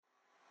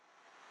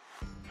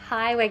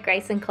Hi, we're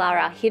Grace and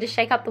Clara, here to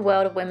shake up the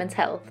world of women's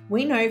health.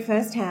 We know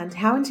firsthand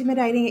how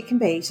intimidating it can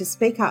be to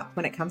speak up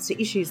when it comes to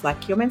issues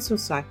like your menstrual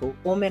cycle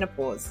or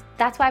menopause.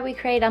 That's why we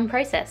create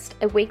Unprocessed,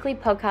 a weekly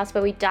podcast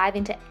where we dive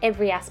into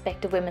every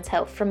aspect of women's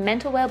health, from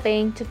mental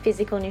well-being to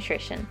physical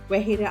nutrition. We're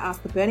here to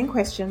ask the burning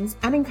questions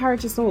and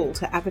encourage us all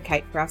to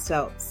advocate for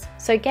ourselves.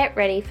 So get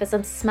ready for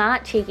some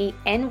smart, cheeky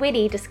and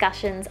witty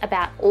discussions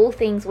about all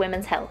things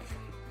women's health.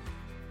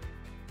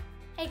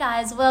 Hey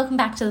guys, welcome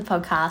back to the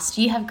podcast.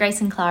 You have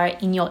Grace and Clara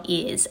in your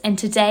ears, and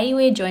today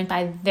we're joined by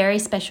a very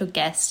special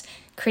guest,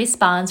 Chris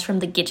Barnes from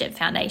the Gidget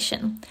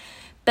Foundation.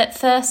 But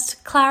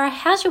first, Clara,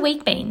 how's your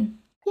week been?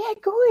 Yeah,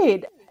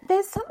 good.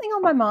 There's something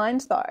on my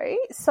mind though.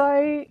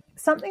 So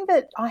something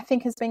that I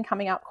think has been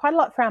coming up quite a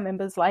lot for our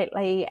members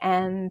lately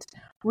and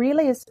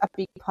really is a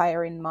big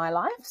player in my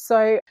life.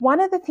 So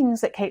one of the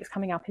things that keeps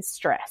coming up is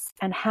stress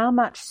and how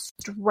much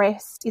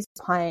stress is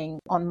playing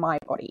on my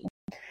body.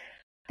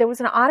 There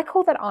was an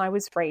article that I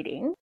was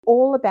reading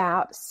all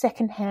about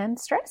secondhand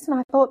stress, and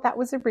I thought that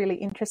was a really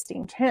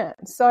interesting term.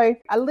 So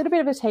a little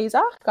bit of a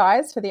teaser,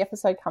 guys, for the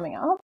episode coming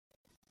up.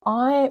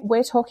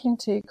 We're talking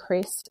to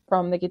Chris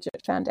from the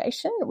Gidget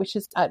Foundation, which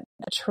is a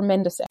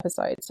tremendous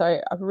episode. So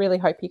I really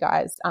hope you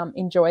guys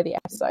enjoy the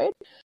episode.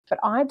 But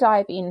I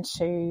dive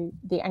into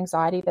the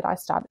anxiety that I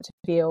started to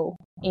feel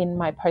in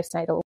my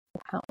postnatal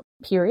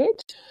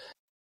period.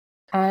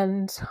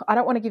 And I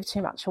don't want to give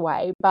too much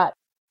away, but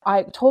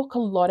I talk a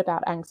lot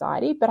about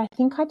anxiety, but I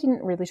think I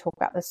didn't really talk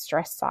about the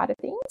stress side of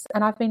things.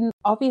 And I've been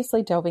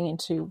obviously delving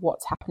into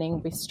what's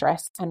happening with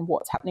stress and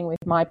what's happening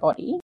with my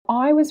body.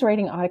 I was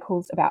reading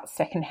articles about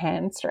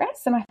secondhand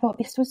stress, and I thought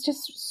this was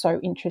just so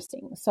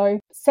interesting.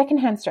 So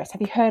secondhand stress, have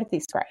you heard of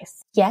this,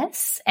 Grace?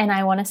 Yes, and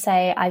I want to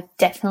say I've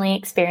definitely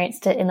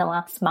experienced it in the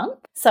last month.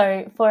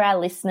 So for our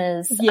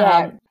listeners,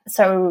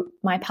 so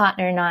my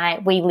partner and I,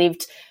 we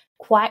lived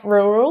quite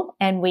rural,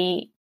 and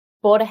we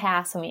bought a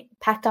house and we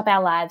packed up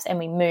our lives and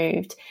we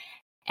moved.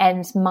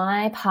 And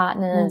my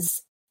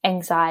partner's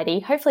anxiety,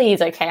 hopefully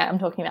he's okay, I'm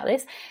talking about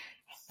this,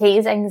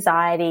 his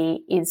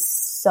anxiety is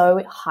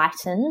so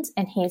heightened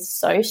and he's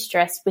so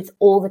stressed with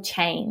all the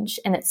change,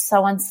 and it's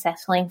so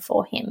unsettling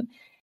for him.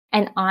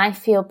 And I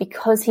feel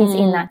because he's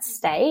in that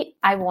state,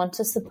 I want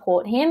to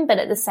support him, but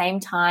at the same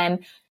time,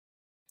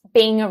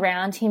 being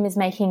around him is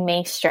making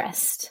me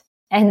stressed.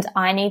 And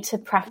I need to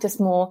practice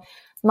more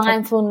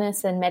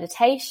mindfulness and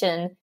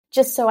meditation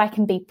just so I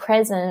can be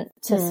present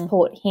to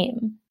support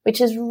him,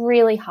 which is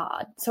really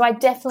hard. So I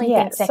definitely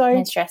think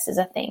secondhand stress is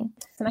a thing.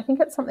 And I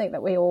think it's something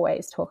that we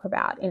always talk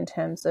about in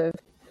terms of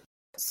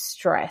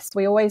stress.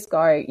 We always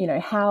go,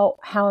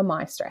 how am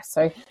I stressed?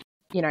 So,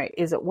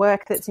 is it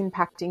work that's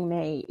impacting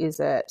me? Is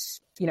it,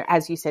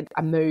 as you said,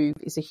 a move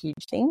is a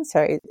huge thing.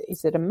 So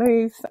is it a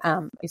move?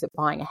 Is it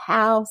buying a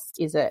house?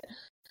 Is it,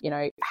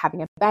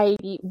 having a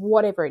baby,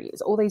 whatever it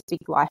is, all these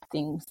big life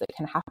things that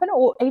can happen,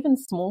 or even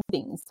small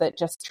things that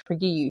just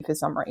trigger you for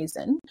some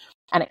reason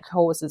and it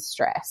causes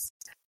stress.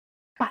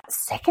 But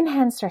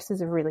secondhand stress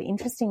is a really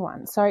interesting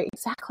one. So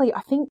exactly,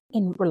 I think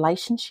in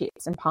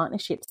relationships and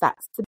partnerships,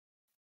 that's the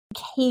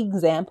key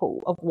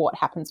example of what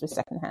happens with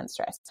secondhand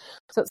stress.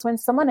 So it's when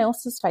someone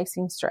else is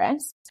facing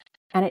stress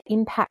and it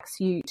impacts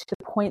you to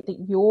the point that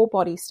your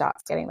body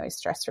starts getting those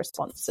stress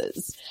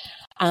responses.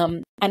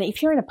 And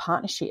if you're in a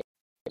partnership,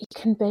 it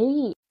can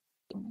be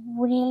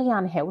really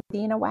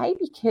unhealthy in a way,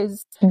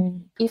 because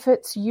if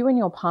it's you and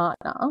your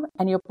partner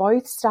and you're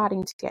both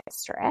starting to get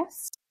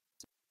stressed,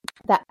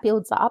 that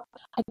builds up.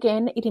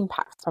 Again, it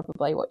impacts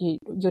probably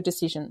your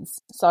decisions.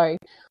 So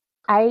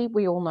A,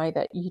 we all know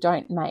that you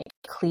don't make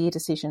clear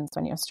decisions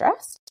when you're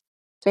stressed.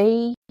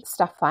 B,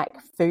 stuff like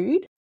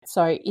food.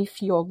 So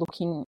if you're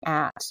looking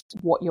at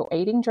what you're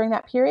eating during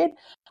that period,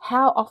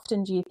 how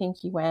often do you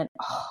think you went,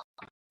 oh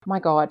my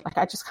God,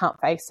 I just can't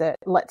face it.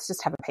 Let's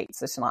just have a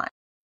pizza tonight.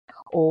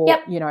 Or,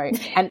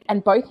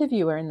 and both of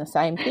you are in the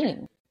same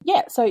thing.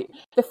 Yeah. So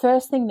the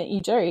first thing that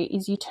you do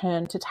is you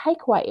turn to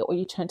takeaway, or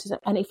you turn to,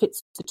 and if it's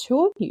the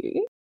two of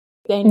you,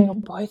 then you're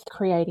both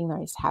creating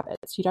those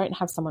habits. You don't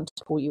have someone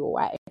to pull you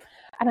away.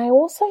 And I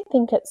also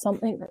think it's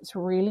something that's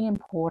really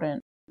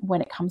important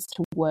when it comes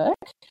to work,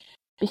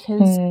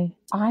 because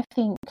I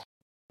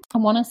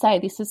want to say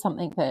this is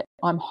something that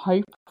I'm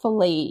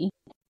hopefully,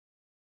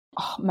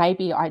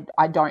 maybe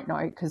I don't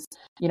know, because,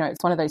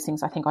 it's one of those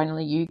things I think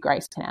only you,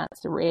 Grace, can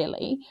answer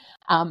really,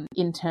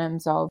 in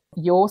terms of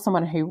you're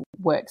someone who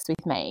works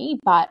with me,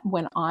 but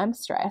when I'm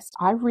stressed,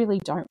 I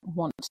really don't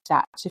want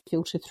that to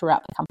filter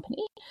throughout the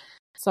company.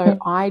 So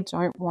I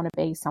don't want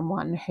to be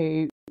someone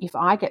who, if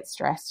I get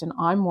stressed and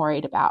I'm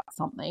worried about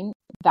something,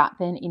 that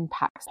then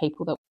impacts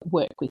people that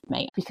work with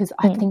me, because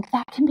I think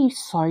that can be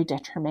so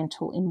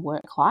detrimental in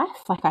work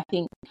life. Like, I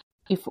think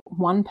if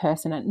one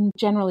person, and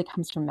generally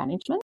comes from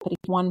management, but if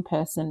one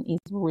person is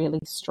really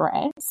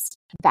stressed,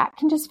 that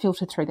can just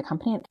filter through the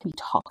company and it can be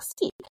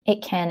toxic.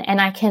 It can. And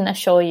I can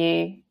assure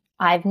you,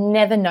 I've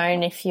never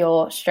known if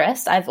you're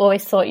stressed. I've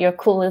always thought you're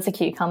cool as a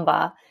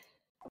cucumber.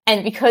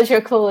 And because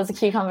you're cool as a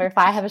cucumber, if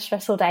I have a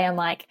stressful day, I'm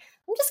like,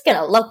 I'm just going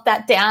to lock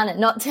that down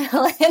and not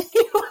tell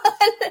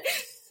anyone.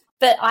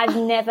 But I've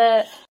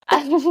never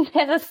I've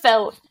never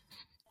felt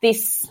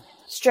this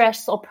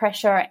stress or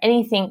pressure or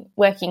anything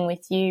working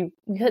with you,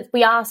 because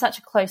we are such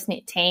a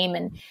close-knit team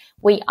and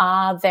we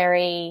are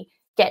very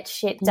get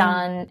shit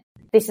done.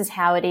 This is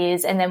how it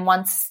is. And then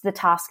once the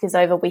task is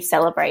over, we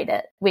celebrate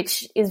it,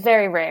 which is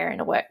very rare in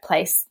a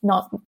workplace.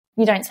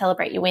 You don't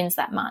celebrate your wins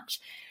that much.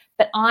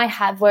 But I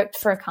have worked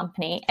for a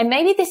company, and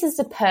maybe this is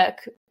a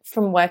perk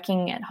from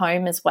working at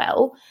home as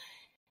well,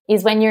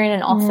 is when you're in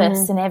an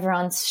office and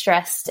everyone's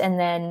stressed, and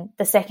then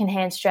the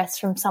secondhand stress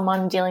from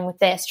someone dealing with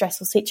their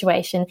stressful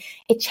situation,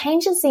 it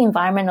changes the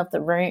environment of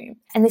the room.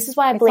 And this is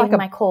why I believe like in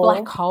my core.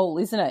 Black hole,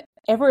 isn't it?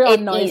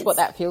 Everyone knows what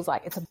that feels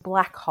like. It's a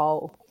black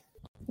hole.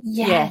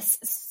 Yes.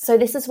 So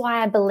this is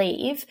why I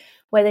believe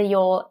whether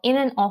you're in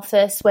an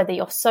office, whether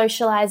you're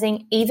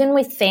socializing, even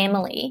with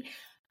family,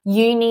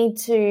 you need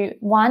to,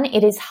 one,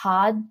 it is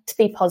hard to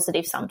be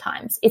positive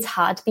sometimes. It's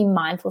hard to be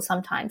mindful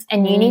sometimes.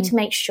 And you need to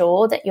make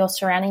sure that you're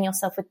surrounding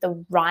yourself with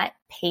the right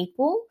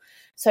people.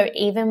 So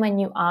even when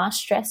you are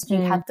stressed,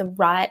 you have the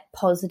right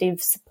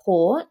positive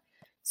support.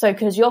 So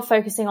because you're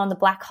focusing on the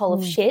black hole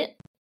of shit,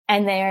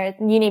 and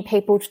you need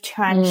people to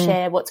try and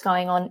share what's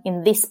going on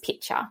in this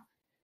picture,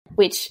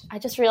 which I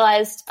just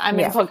realized I'm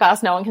in a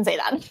podcast. No one can see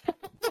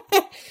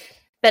that.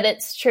 But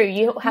it's true.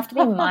 You have to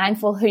be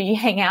mindful who you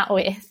hang out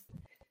with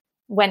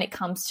when it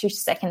comes to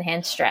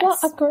secondhand stress.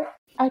 Well,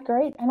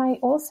 agreed. And I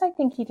also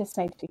think you just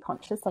need to be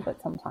conscious of it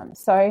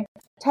sometimes. So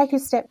take a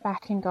step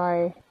back and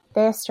go,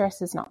 their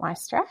stress is not my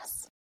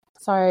stress.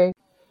 So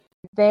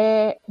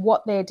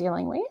what they're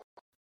dealing with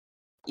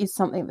is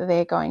something that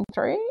they're going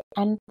through.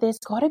 And there's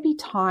got to be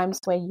times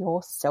where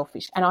you're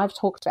selfish. And I've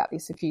talked about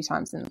this a few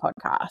times in the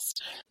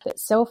podcast, that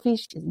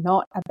selfish is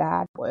not a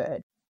bad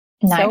word.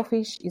 No.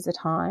 Selfish is a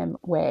time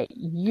where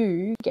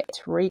you get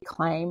to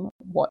reclaim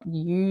what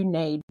you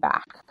need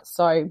back.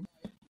 So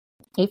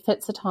if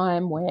it's a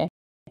time where,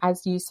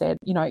 as you said,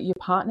 your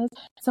partners,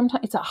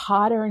 sometimes it's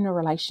harder in a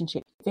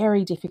relationship,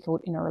 very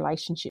difficult in a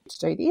relationship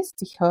to do this,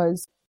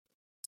 because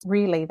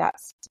really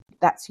that's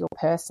your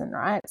person,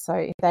 right? So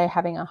if they're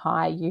having a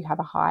high, you have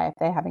a high. If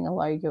they're having a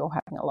low, you're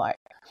having a low.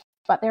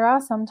 But there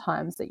are some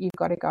times that you've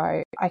got to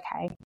go,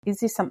 okay, is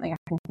this something I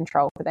can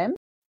control for them?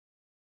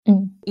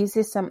 Is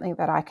this something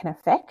that I can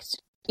affect?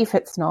 If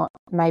it's not,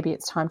 maybe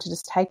it's time to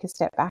just take a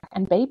step back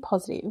and be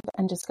positive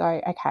and just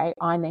go, okay,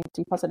 I need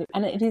to be positive.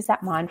 And it is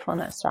that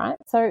mindfulness, right?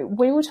 So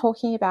we were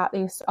talking about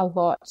this a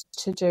lot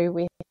to do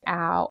with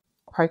our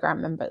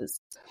program members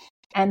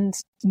and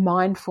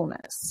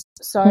mindfulness.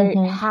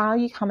 So how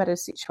you come at a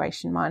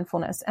situation,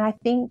 mindfulness. And I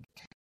think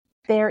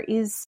there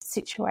is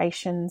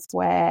situations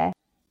where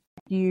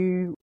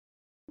you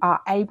are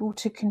able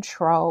to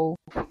control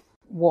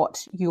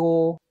what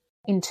your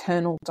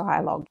internal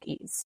dialogue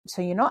is.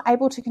 So you're not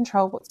able to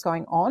control what's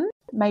going on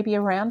maybe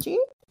around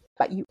you,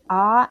 but you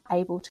are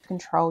able to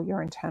control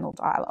your internal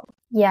dialogue.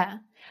 Yeah.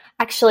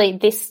 Actually,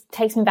 this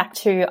takes me back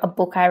to a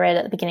book I read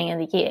at the beginning of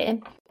the year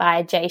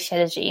by Jay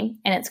Shetterjee,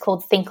 and it's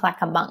called Think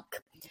Like a Monk.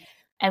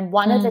 And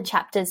one of the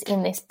chapters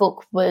in this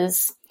book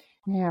was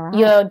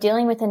you're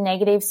dealing with a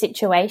negative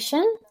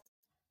situation,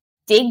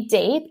 dig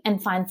deep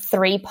and find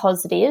 3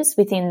 positives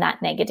within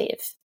that negative.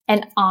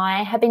 And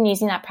I have been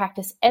using that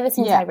practice ever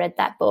since I read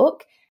that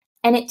book,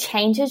 and it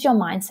changes your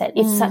mindset.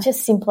 It's such a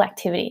simple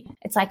activity.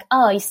 It's like,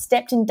 oh, you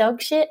stepped in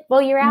dog shit?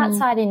 Well, you're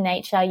outside in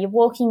nature, you're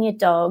walking your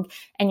dog,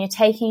 and you're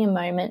taking a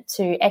moment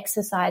to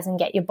exercise and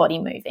get your body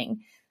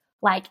moving.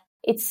 Like,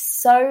 it's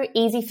so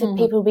easy for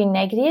people to be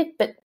negative,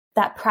 but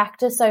that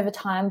practice over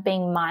time,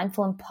 being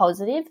mindful and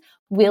positive,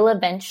 will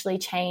eventually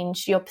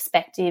change your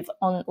perspective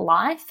on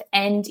life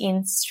and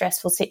in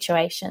stressful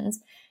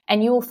situations.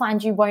 And you will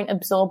find you won't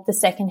absorb the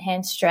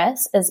secondhand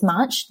stress as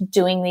much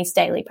doing these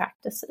daily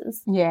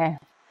practices. Yeah.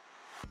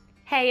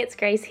 Hey, it's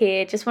Grace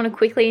here. Just want to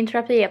quickly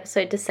interrupt the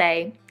episode to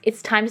say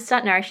it's time to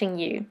start nourishing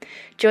you.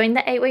 Join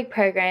the 8-week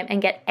program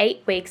and get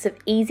 8 weeks of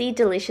easy,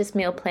 delicious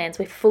meal plans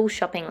with full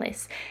shopping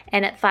lists.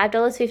 And at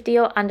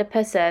 $5.50 or under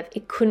per serve,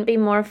 it couldn't be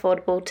more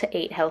affordable to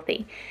eat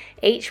healthy.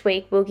 Each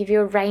week, we'll give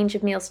you a range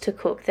of meals to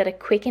cook that are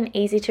quick and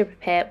easy to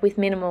prepare with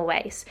minimal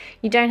waste.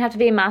 You don't have to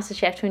be a master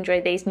chef to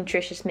enjoy these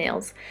nutritious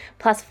meals.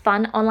 Plus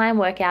fun online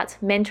workouts,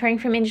 mentoring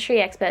from industry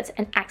experts,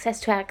 and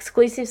access to our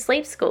exclusive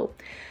sleep school.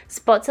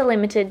 Spots are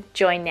limited.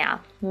 Join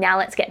now. Now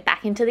let's get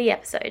back into the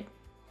episode.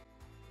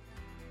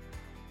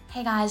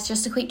 Hey guys,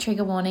 just a quick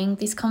trigger warning.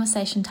 This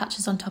conversation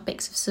touches on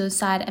topics of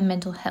suicide and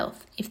mental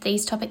health. If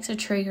these topics are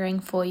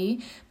triggering for you,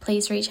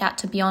 please reach out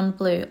to Beyond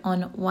Blue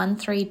on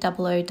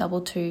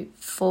 130022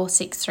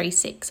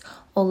 4636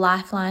 or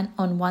Lifeline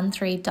on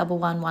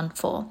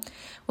 131114.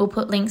 We'll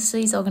put links to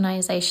these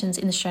organisations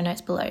in the show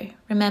notes below.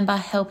 Remember,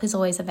 help is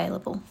always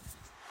available.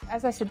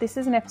 As I said, this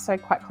is an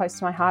episode quite close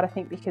to my heart, I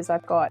think, because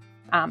I've got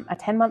a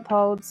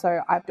 10-month-old,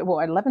 so an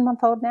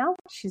 11-month-old now.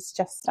 She's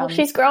just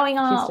she's growing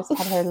up. She's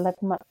just had her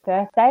 11-month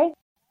birthday.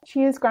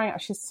 She is growing up.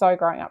 She's so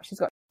growing up. She's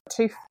got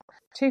two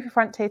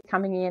front teeth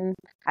coming in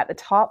at the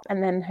top,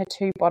 and then her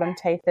 2 bottom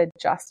teeth are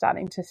just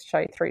starting to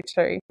show through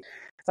too.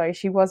 So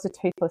she was a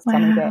toothless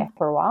tummy bear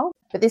for a while.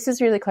 But this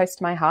is really close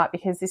to my heart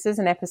because this is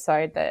an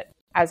episode that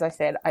as I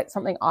said, it's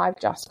something I've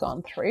just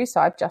gone through.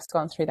 So I've just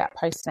gone through that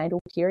postnatal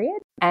period,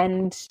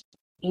 and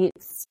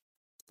it's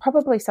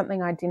probably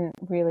something I didn't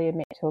really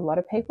admit to a lot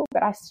of people,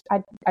 but I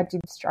did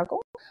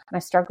struggle, and I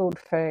struggled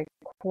for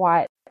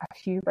quite a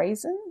few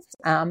reasons.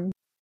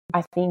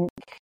 I think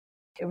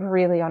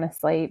really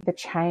honestly, the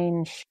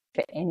change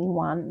for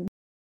anyone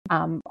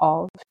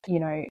of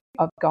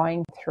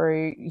going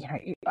through,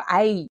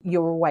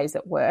 you're always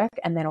at work,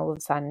 and then all of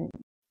a sudden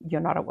you're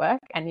not at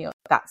work, and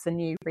that's a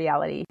new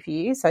reality for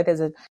you. So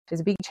there's a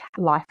big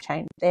life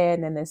change there,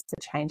 and then there's the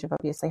change of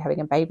obviously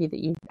having a baby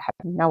that you have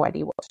no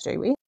idea what to do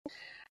with,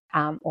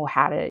 or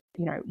how to,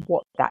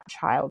 what that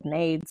child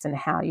needs and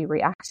how you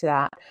react to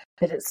that.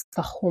 But it's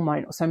the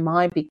hormonal. So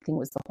my big thing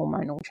was the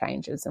hormonal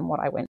changes and what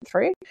I went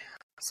through.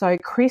 So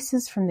Chris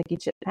is from the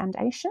Gidget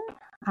Foundation,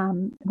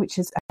 which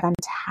is a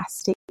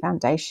fantastic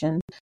foundation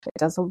that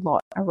does a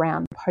lot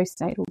around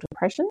postnatal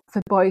depression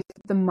for both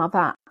the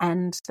mother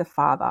and the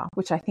father,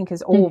 which I think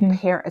is all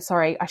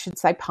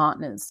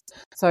partners.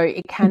 So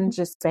it can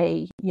just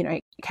be,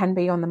 it can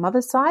be on the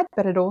mother's side,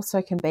 but it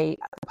also can be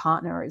the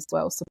partner as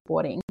well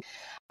supporting.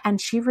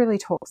 And she really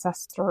talks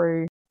us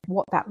through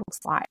what that looks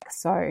like.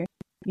 So,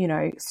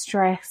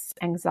 stress,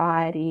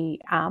 anxiety,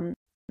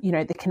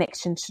 the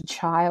connection to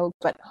child,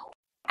 but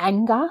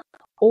anger,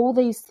 all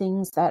these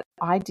things that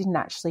I didn't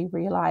actually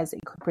realize it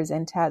could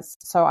present as.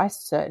 So I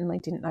certainly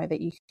didn't know that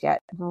you could get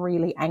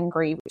really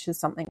angry, which is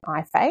something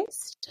I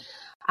faced.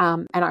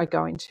 And I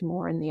go into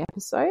more in the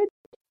episode.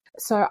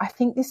 So I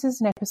think this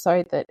is an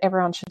episode that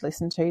everyone should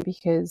listen to,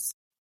 because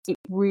it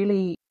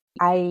really,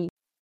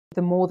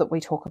 the more that we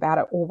talk about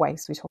it,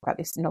 always we talk about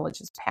this,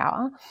 knowledge is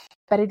power,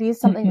 but it is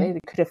something that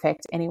could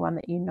affect anyone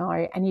that you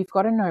know, and you've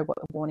got to know what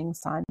the warning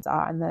signs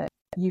are, and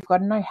you've got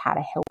to know how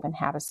to help and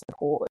how to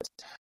support.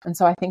 And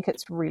so I think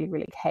it's really,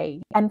 really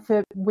key. And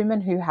for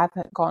women who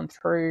haven't gone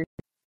through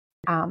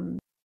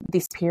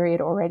this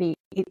period already,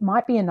 it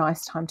might be a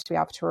nice time to be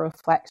able to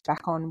reflect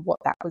back on what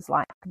that was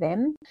like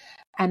then,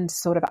 and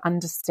sort of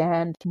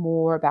understand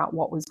more about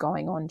what was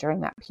going on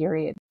during that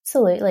period.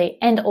 Absolutely.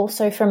 And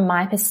also from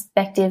my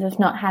perspective of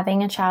not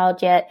having a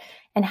child yet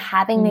and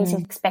having these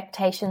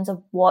expectations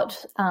of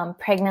what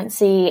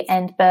pregnancy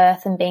and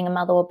birth and being a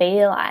mother will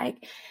be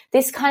like,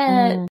 this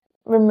kind of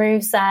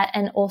removes that,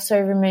 and also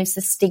removes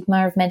the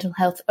stigma of mental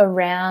health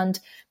around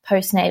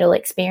postnatal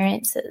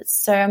experiences.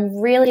 So I'm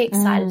really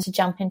excited to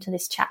jump into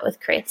this chat with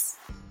Chris.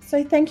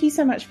 So thank you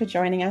so much for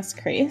joining us,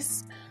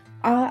 Chris.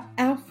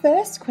 Our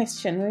first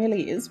question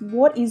really is,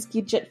 what is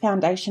Gidget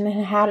Foundation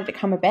and how did it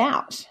come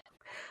about?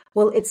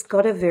 Well, it's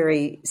got a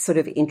very sort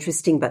of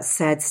interesting but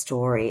sad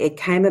story. It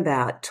came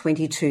about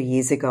 22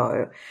 years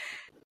ago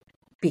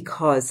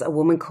because a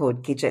woman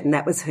called Gidget, and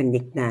that was her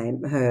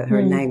nickname.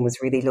 Her name was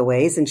really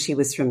Louise, and she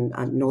was from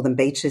Northern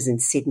Beaches in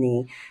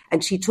Sydney,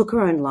 and she took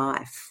her own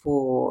life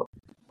for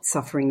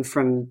suffering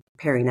from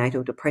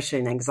perinatal depression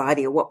and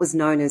anxiety, or what was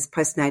known as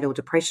postnatal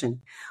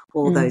depression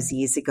all those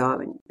years ago,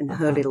 and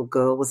her little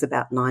girl was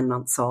about 9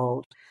 months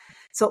old.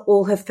 So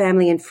all her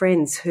family and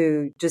friends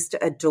who just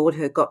adored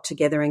her got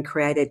together and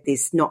created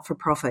this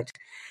not-for-profit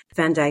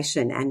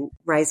foundation and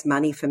raised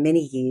money for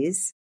many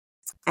years.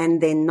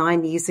 And then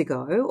 9 years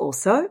ago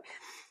also,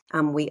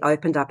 we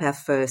opened up our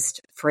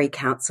first free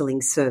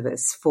counselling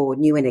service for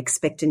new and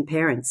expectant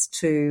parents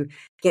to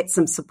get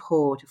some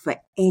support for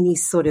any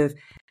sort of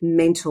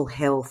mental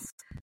health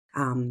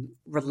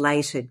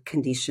related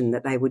condition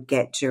that they would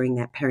get during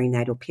that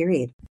perinatal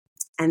period.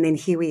 And then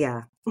here we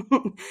are,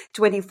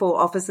 24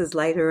 offices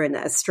later and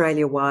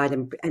Australia-wide,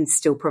 and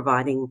still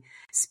providing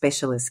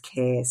specialist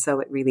care. So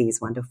it really is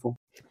wonderful.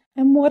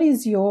 And what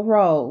is your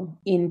role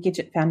in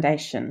Gidget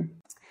Foundation?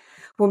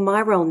 Well,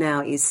 my role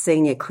now is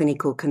senior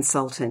clinical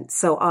consultant.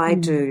 So I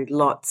do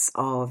lots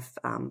of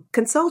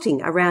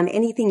consulting around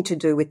anything to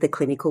do with the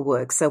clinical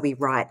work. So we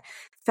write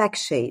fact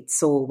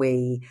sheets, or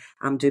we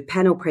do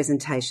panel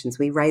presentations.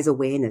 We raise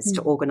awareness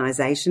to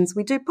organisations.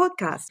 We do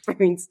podcasts,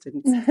 for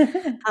instance.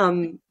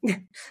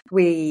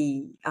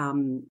 We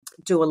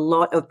do a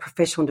lot of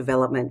professional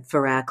development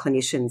for our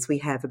clinicians. We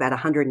have about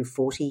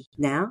 140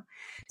 now.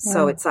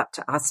 So it's up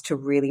to us to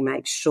really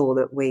make sure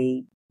that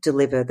we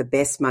deliver the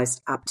best,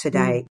 most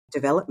up-to-date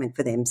development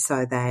for them,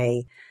 so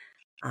they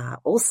are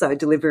also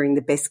delivering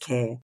the best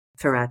care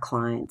for our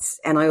clients.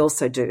 And I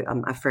also do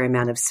a fair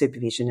amount of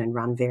supervision and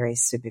run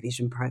various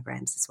supervision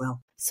programs as well.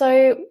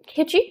 So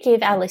could you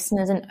give our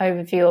listeners an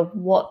overview of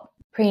what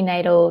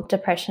prenatal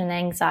depression and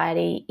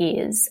anxiety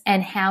is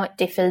and how it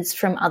differs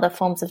from other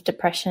forms of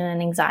depression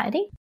and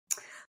anxiety?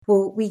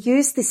 Well, we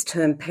use this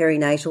term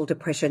perinatal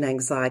depression and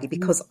anxiety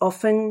because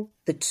often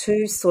the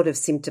two sort of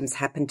symptoms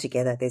happen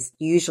together. There's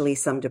usually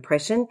some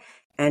depression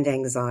and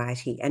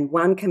anxiety, and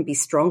one can be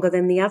stronger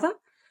than the other,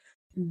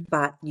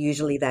 but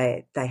usually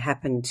they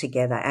happen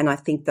together. And I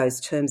think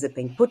those terms have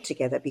been put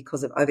together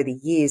because of over the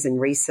years and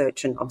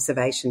research and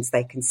observations,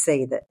 they can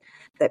see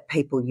that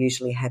people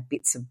usually have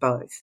bits of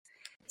both.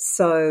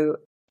 So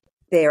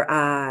there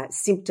are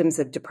symptoms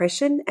of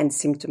depression and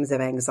symptoms of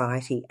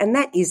anxiety, and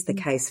that is the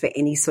case for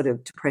any sort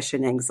of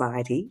depression,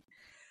 anxiety.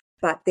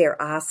 but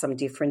there are some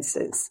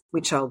differences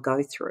which I'll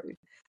go through.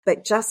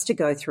 But just to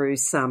go through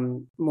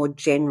some more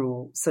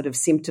general sort of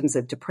symptoms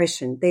of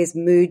depression, there's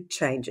mood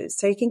changes.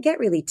 So you can get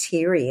really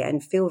teary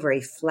and feel very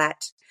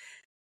flat,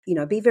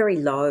 be very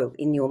low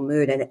in your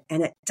mood,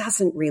 and it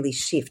doesn't really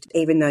shift,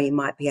 even though you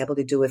might be able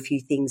to do a few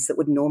things that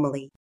would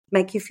normally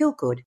make you feel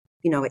good.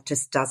 It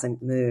just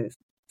doesn't move.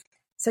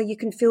 So you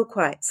can feel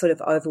quite sort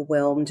of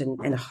overwhelmed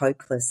and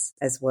hopeless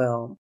as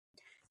well.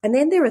 And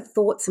then there are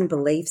thoughts and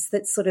beliefs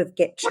that sort of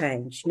get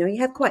changed. You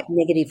have quite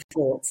negative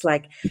thoughts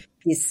like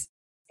this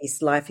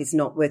life is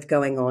not worth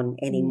going on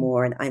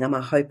anymore, and I'm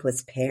a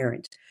hopeless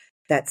parent,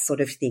 that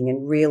sort of thing,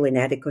 and real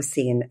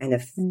inadequacy and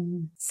a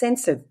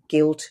sense of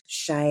guilt,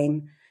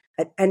 shame,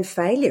 and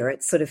failure.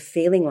 It's sort of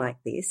feeling like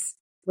this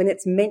when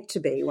it's meant to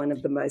be one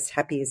of the most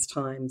happiest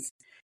times,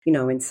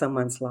 in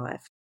someone's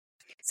life.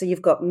 So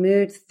you've got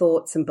mood,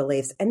 thoughts and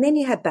beliefs, and then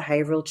you have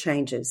behavioural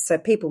changes. So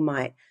people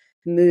might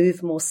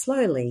move more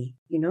slowly,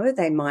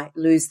 they might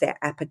lose their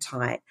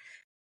appetite,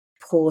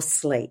 poor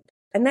sleep.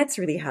 And that's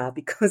really hard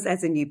because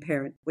as a new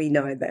parent, we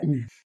know that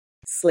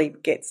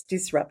sleep gets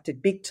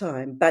disrupted big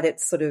time, but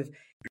it's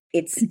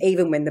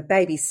even when the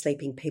baby's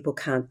sleeping, people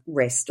can't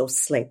rest or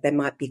sleep. They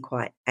might be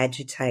quite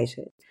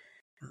agitated.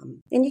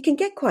 And you can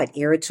get quite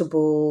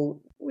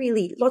irritable,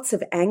 really lots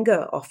of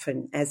anger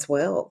often as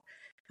well.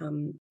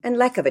 And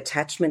lack of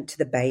attachment to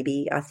the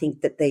baby. I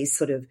think that these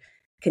sort of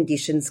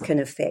conditions can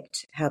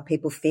affect how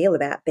people feel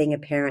about being a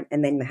parent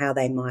and then how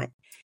they might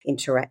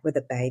interact with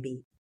a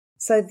baby.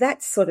 So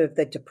that's sort of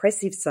the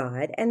depressive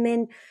side. And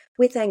then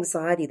with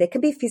anxiety, there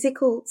can be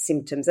physical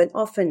symptoms, and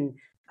often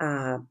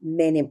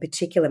men in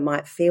particular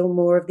might feel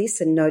more of this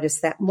and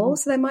notice that more.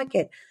 So they might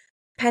get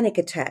panic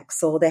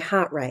attacks, or their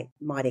heart rate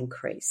might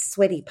increase,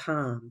 sweaty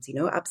palms,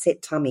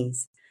 upset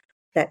tummies,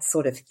 that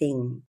sort of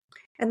thing.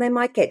 And they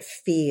might get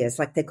fears,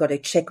 like they've got to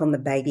check on the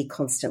baby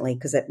constantly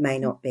because it may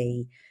not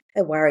be,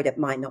 they're worried it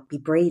might not be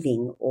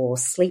breathing or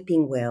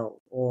sleeping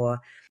well, or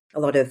a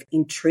lot of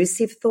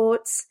intrusive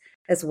thoughts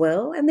as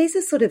well. And these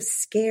are sort of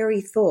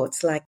scary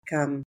thoughts, like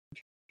you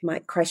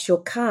might crash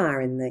your car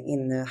in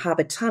the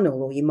harbour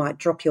tunnel, or you might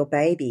drop your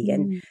baby.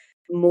 And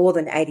more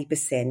than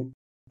 80%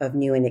 of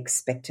new and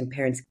expectant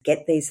parents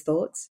get these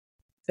thoughts,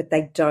 but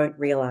they don't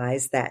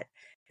realise that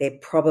they're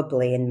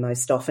probably and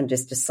most often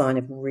just a sign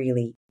of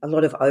really a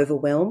lot of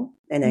overwhelm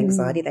and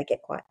anxiety. They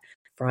get quite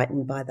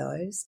frightened by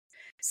those.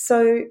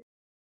 So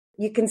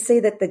you can see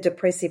that the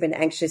depressive and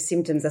anxious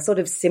symptoms are sort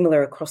of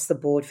similar across the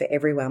board for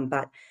everyone,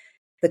 but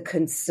the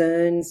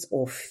concerns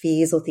or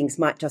fears or things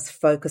might just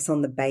focus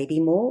on the baby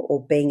more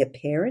or being a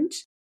parent.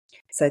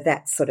 So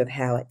that's sort of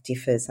how it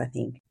differs, I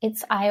think.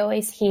 I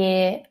always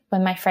hear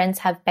when my friends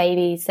have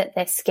babies that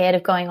they're scared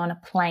of going on a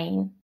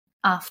plane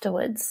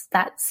afterwards.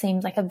 That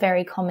seems like a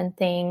very common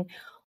thing.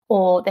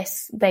 Or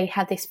they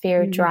have this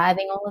fear of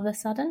driving all of a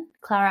sudden.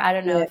 Clara, I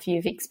don't know if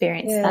you've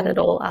experienced that at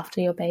all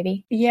after your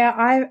baby.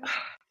 Yeah,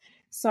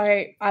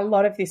 so a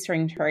lot of this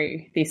ring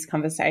through this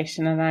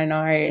conversation, and I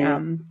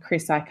know,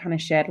 Chris, I kind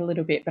of shared a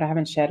little bit, but I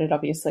haven't shared it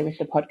obviously with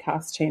the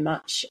podcast too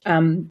much.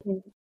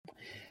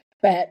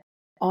 But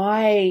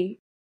I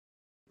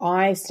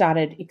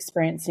started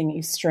experiencing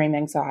extreme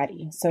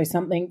anxiety. So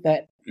something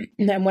that,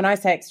 and when I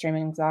say extreme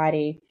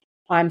anxiety,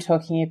 I'm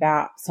talking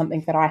about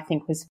something that I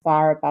think was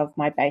far above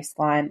my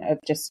baseline of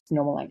just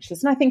normal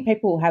anxious. And I think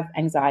people have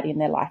anxiety in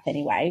their life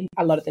anyway,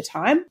 a lot of the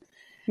time.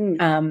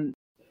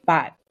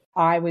 But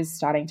I was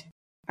starting to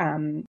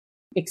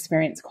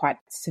experience quite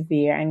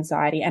severe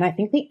anxiety. And I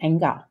think the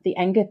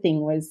anger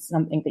thing was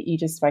something that you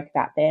just spoke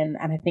about then.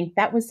 And I think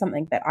that was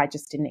something that I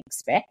just didn't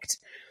expect.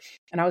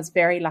 And I was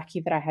very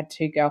lucky that I had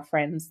two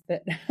girlfriends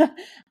that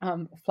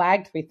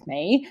flagged with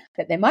me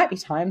that there might be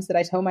times that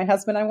I tell my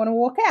husband I want to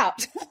walk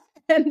out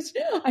and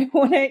I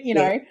want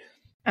to,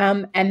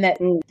 and that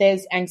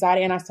there's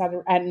anxiety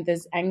and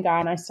there's anger,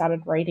 and I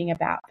started reading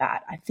about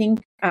that. I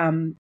think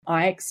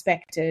I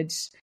expected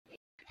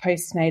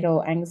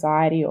postnatal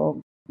anxiety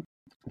or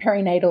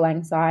perinatal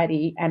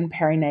anxiety and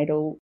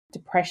perinatal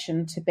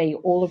depression to be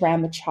all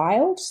around the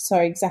child. So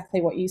exactly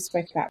what you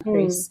spoke about,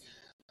 Chris.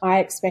 I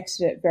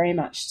expected it very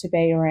much to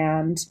be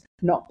around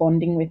not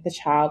bonding with the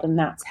child, and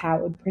that's how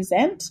it would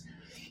present.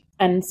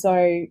 And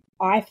so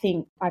I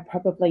think I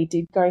probably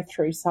did go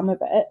through some of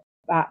it,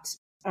 but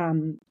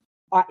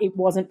it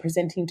wasn't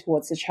presenting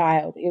towards the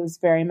child. It was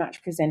very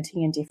much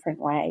presenting in different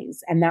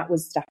ways, and that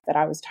was stuff that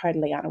I was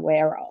totally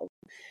unaware of.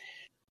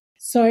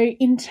 So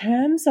in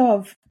terms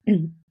of,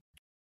 and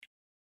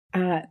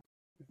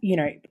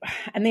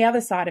the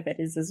other side of it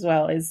is as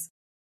well is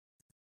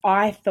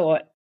I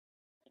thought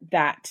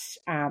that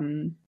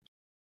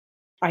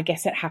I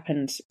guess it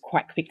happened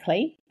quite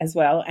quickly as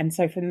well. And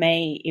so for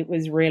me, it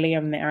was really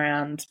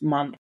around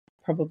month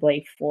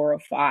probably 4 or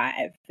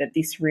 5 that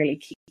this really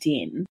kicked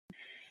in.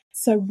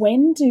 So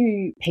when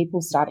do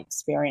people start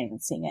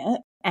experiencing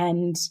it,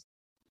 and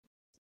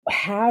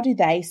how do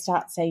they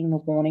start seeing the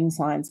warning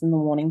signs and the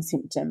warning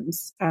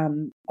symptoms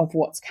of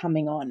what's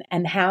coming on?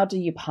 And how do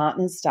your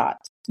partners start?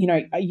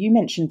 You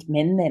mentioned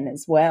men then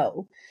as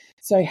well.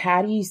 So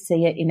how do you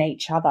see it in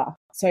each other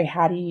So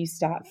how do you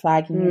start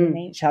flagging it in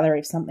each other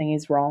if something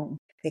is wrong?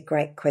 They're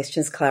great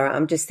questions, Clara.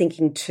 I'm just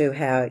thinking too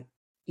how,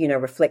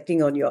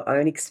 reflecting on your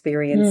own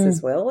experience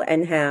as well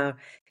and how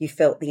you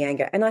felt the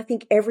anger. And I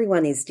think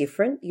everyone is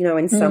different,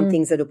 and some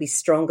things it'll be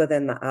stronger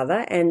than the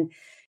other. And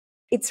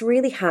it's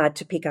really hard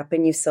to pick up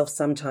in yourself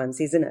sometimes,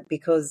 isn't it?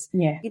 Because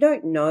you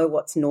don't know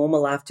what's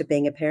normal after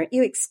being a parent.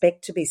 You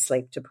expect to be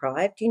sleep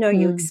deprived.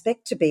 You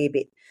expect to be a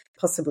bit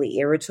possibly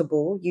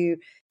irritable. You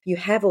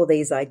have all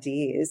these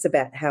ideas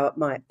about how it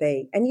might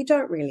be and you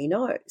don't really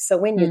know. So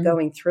when you're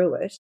going through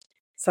it,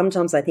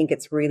 sometimes I think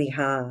it's really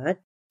hard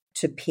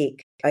to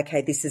pick,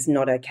 okay, this is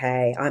not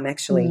okay. I'm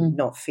actually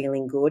not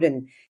feeling good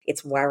and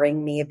it's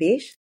worrying me a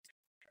bit.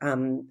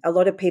 A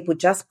lot of people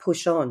just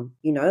push on,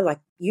 like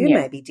you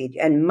maybe did,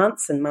 and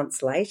months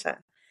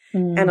later.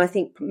 And I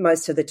think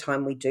most of the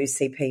time we do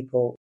see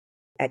people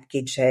at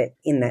Gidget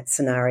in that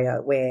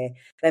scenario where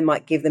they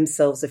might give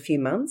themselves a few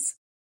months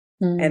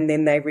and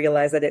then they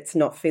realise that it's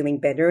not feeling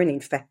better and, in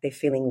fact, they're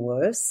feeling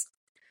worse.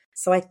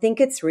 So I think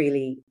it's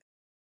really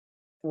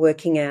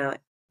working out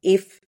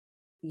if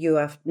you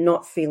are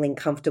not feeling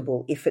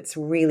comfortable, if it's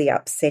really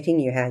upsetting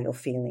you how you're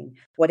feeling,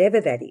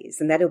 whatever that is,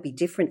 and that'll be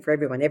different for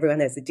everyone. Everyone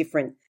has a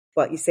different,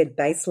 what you said,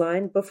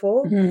 baseline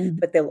before,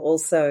 but they'll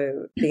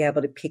also be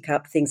able to pick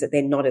up things that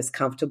they're not as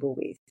comfortable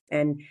with.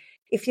 And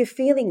if you're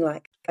feeling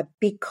like a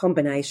big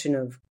combination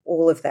of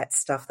all of that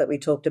stuff that we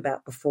talked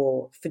about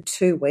before for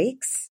 2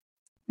 weeks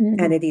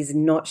and it is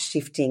not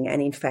shifting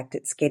and, in fact,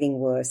 it's getting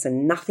worse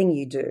and nothing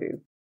you do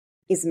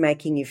is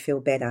making you feel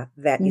better,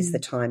 that is the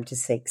time to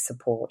seek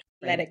support.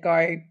 Let it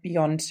go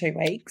beyond 2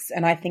 weeks.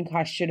 And I think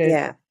I should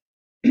have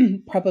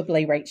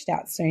probably reached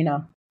out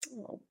sooner.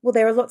 Well,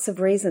 there are lots of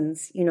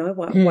reasons,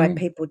 why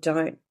people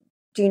don't.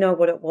 Do you know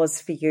what it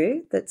was for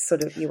you that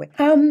sort of you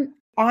went?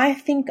 I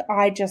think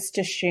I just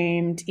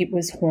assumed it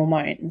was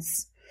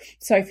hormones.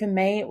 So for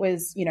me it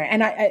was,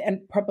 and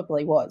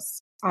probably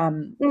was,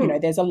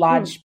 there's a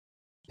large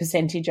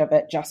percentage of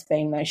it just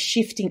being those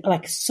shifting,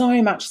 like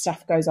so much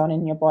stuff goes on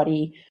in your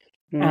body.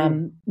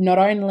 Not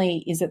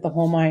only is it the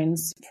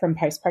hormones from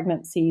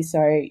post-pregnancy,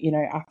 so,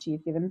 after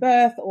you've given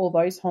birth, all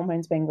those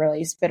hormones being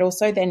released, but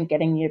also then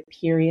getting your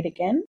period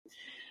again,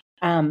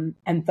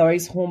 and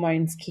those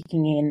hormones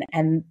kicking in.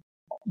 And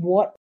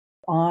what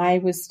I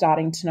was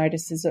starting to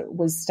notice is it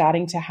was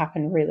starting to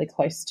happen really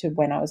close to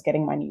when I was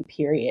getting my new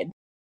period.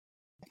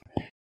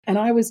 And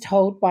I was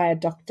told by a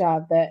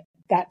doctor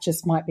that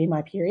just might be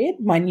my period,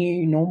 my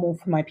new normal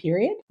for my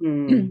period.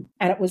 And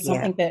it was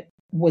something that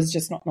was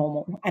just not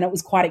normal and it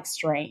was quite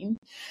extreme.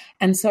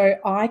 And so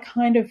I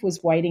kind of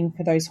was waiting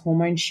for those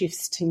hormone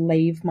shifts to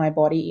leave my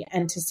body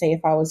and to see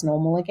if I was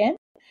normal again.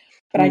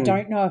 But I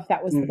don't know if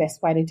that was the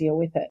best way to deal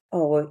with it.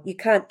 Oh, well, you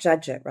can't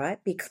judge it, right?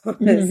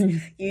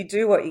 Because you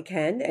do what you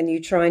can and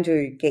you're trying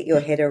to get your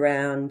head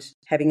around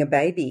having a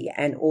baby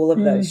and all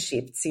of those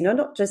shifts,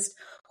 not just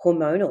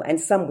hormonal.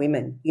 And some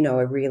women,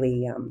 are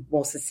really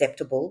more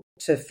susceptible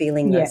to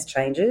feeling those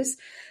changes.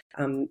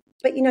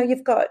 But,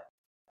 you've got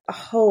a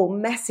whole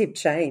massive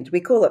change. We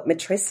call it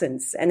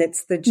matrescence, and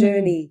it's the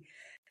journey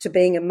to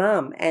being a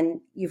mum. And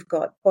you've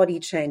got body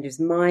changes,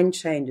 mind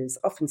changes,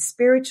 often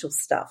spiritual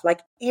stuff, like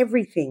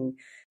everything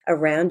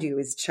around you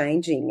is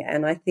changing.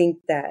 And I think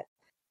that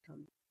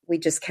we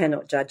just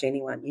cannot judge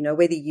anyone,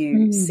 whether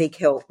you seek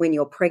help when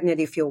you're pregnant,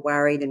 if you're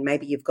worried and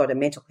maybe you've got a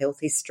mental health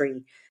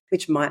history,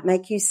 which might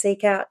make you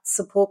seek out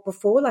support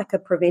before, like a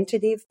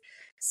preventative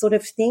sort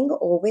of thing,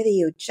 or whether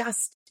you're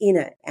just in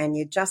it and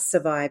you're just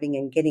surviving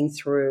and getting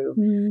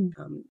through.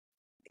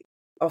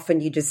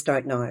 Often you just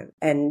don't know.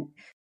 And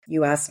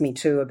you asked me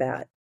too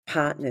about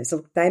partners.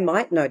 They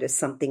might notice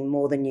something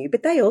more than you,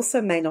 but they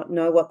also may not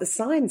know what the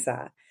signs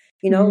are,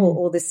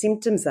 or the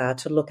symptoms are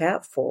to look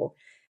out for.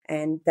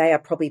 And they are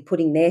probably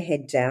putting their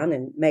head down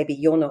and maybe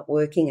you're not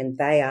working and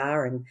they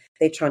are, and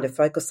they're trying to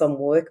focus on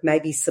work,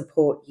 maybe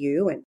support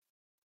you. And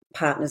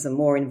partners are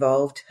more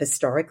involved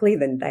historically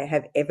than they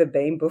have ever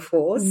been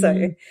before.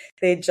 So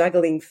they're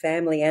juggling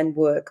family and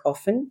work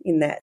often in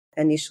that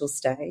initial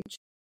stage.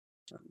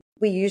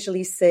 We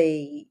usually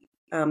see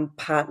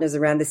partners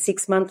around the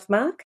 6-month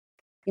mark.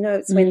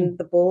 It's when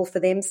the ball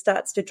for them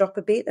starts to drop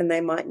a bit and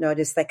they might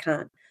notice they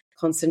can't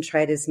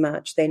concentrate as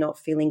much. They're not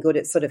feeling good.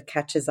 It sort of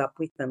catches up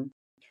with them.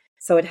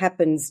 So it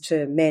happens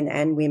to men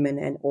and women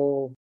and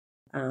all,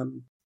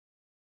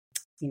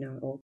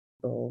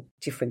 all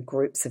different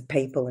groups of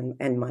people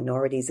and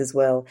minorities as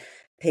well.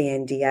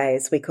 PNDA,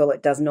 as we call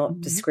it, does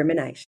not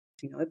discriminate,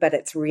 but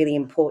it's really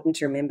important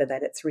to remember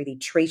that it's really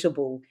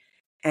treatable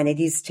and it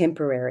is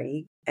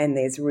temporary and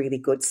there's really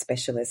good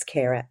specialist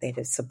care out there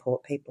to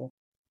support people.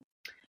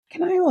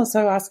 Can I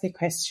also ask a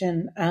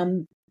question?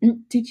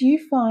 Did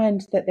you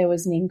find that there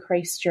was an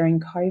increase during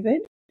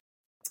COVID?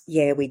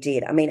 Yeah, we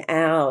did. I mean,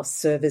 our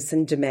service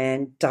and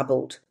demand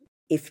doubled,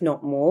 if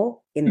not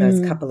more, in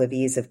those couple of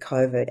years of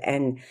COVID.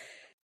 And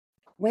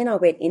when I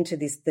went into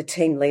the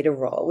team leader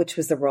role, which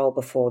was the role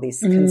before this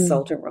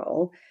consultant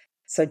role,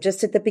 so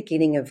just at the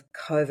beginning of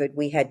COVID,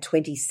 we had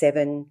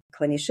 27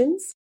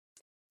 clinicians.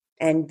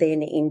 And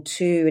then in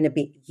 2 and a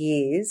bit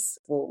years,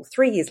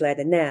 3 years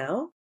later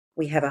now,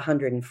 we have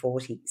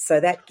 140. So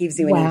that gives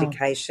you an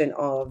indication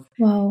of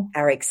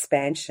our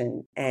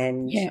expansion.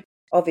 And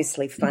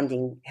obviously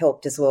funding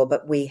helped as well,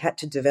 but we had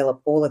to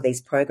develop all of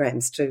these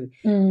programs to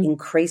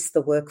increase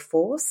the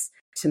workforce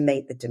to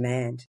meet the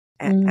demand.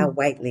 Our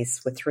wait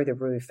lists were through the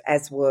roof,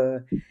 as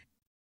were,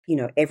 you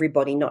know,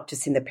 everybody, not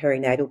just in the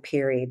perinatal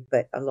period,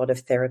 but a lot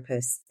of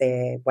therapists,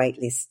 their wait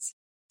lists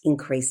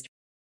increased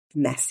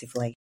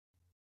massively.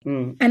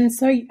 And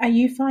so are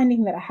you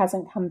finding that it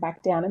hasn't come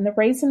back down? And the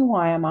reason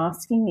why I'm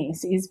asking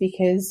this is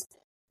because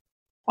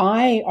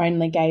I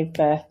only gave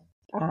birth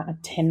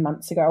 10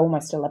 months ago,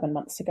 almost 11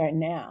 months ago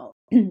now.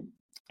 And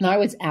I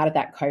was out of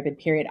that COVID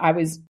period.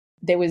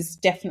 There was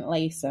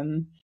definitely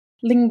some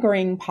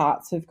lingering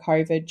parts of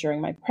COVID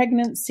during my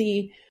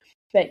pregnancy,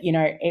 but, you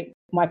know,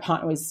 my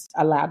partner was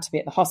allowed to be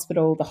at the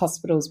hospital. The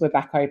hospitals were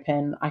back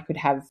open. I could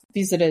have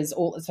visitors,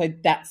 so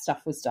that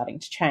stuff was starting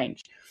to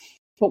change.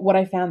 But what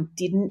I found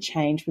didn't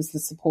change was the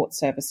support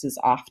services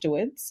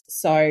afterwards.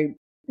 So,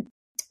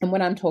 and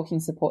when I'm talking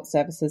support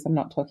services, I'm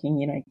not talking,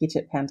 you know,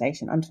 Gidget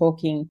Foundation. I'm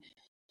talking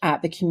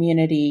the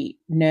community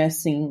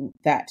nursing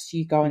that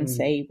you go and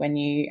see when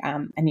you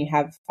and you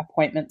have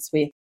appointments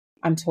with.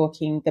 I'm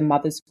talking the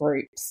mothers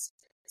groups.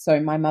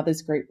 So my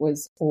mother's group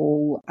was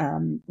all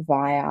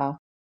via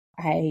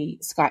a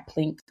Skype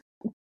link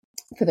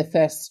for the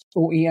first,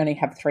 or you only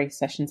have 3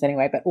 sessions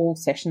anyway, but all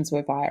sessions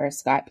were via a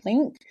Skype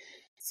link.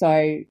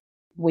 So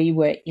we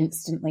were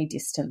instantly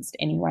distanced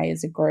anyway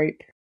as a group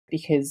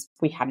because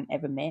we hadn't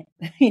ever met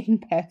in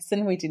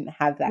person. We didn't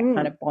have that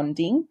kind of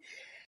bonding.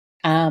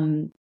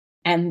 And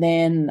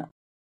then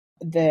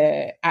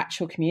the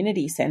actual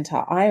community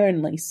centre, I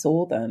only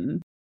saw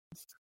them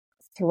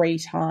 3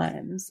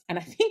 times. And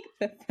I think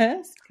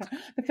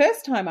the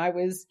first time I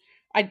was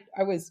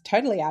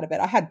totally out of it.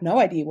 I had no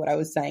idea what I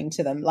was saying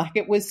to them. Like,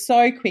 it was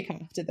so quick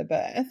after the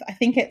birth. I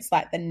think it's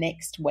like the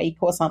next week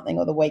or something,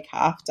 or the week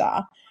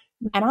after.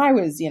 And I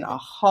was in a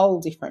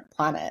whole different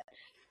planet.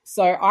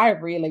 So I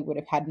really would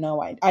have had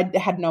I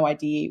had no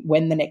idea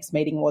when the next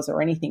meeting was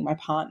or anything. My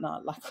partner,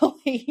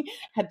 luckily,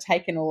 had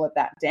taken all of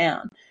that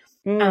down.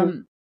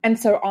 And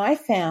so I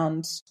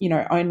found, you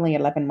know, only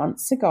 11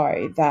 months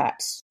ago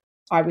that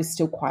I was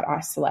still quite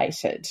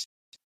isolated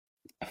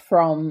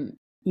from,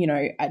 you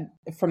know,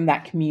 from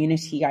that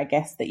community, I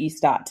guess, that you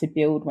start to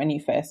build when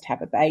you first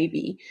have a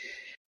baby.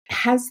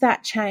 Has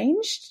that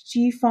changed, do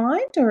you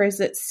find, or is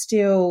it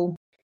still...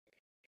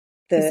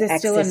 Is there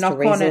still a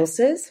knock-on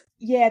resources?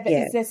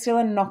 Is there still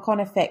a knock-on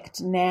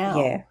effect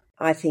now? Yeah,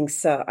 I think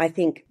so. I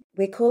think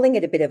we're calling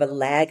it a bit of a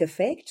lag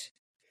effect.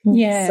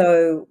 Yeah.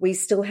 So we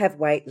still have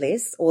wait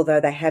lists, although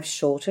they have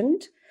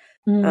shortened.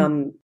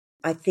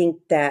 I think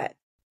that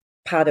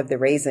part of the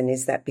reason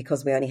is that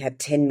because we only have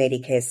 10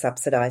 Medicare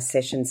subsidised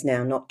sessions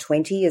now, not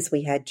 20 as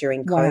we had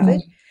during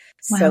COVID.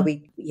 So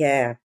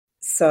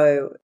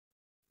so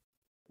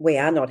we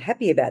are not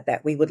happy about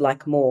that. We would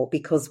like more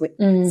because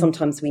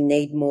sometimes we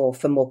need more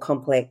for more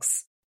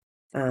complex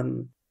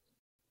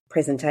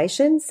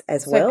presentations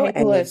as well. So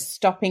people are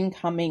stopping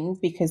coming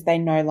because they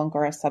no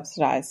longer are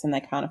subsidised and they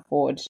can't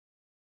afford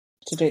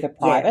to do the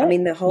private. Yeah, I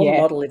mean, the whole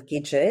model of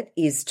Gidget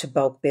is to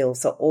bulk bill.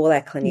 So all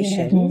our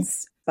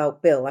clinicians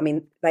bulk bill. I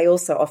mean, they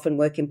also often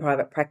work in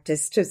private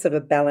practice to sort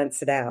of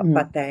balance it out,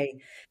 but they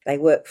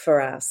work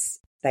for us.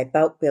 They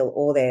bulk bill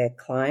all their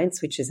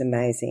clients, which is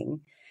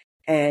amazing.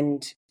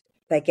 And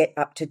they get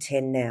up to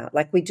 10 now.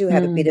 Like, we do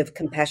have a bit of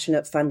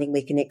compassionate funding.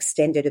 We can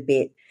extend it a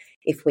bit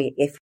if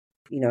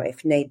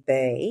need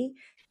be,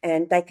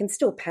 and they can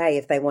still pay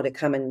if they want to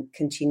come and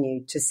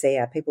continue to see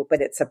our people, but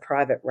it's a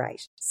private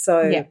rate.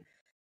 So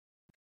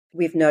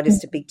we've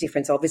noticed a big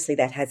difference. Obviously,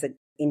 that has an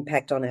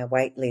impact on our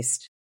wait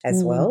list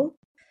as well,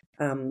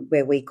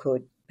 where we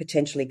could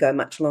potentially go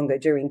much longer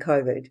during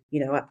COVID,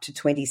 you know, up to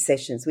 20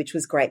 sessions, which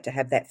was great to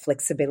have that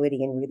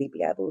flexibility and really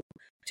be able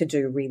to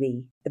do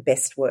really the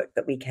best work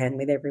that we can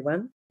with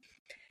everyone.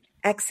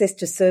 Access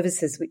to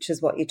services, which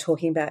is what you're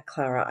talking about,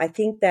 Clara. I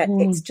think that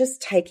it's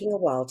just taking a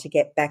while to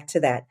get back to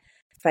that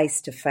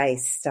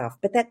face-to-face stuff.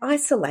 But that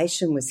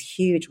isolation was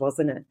huge,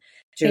 wasn't it,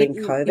 during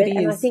COVID?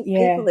 And I think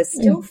people are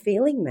still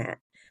feeling that.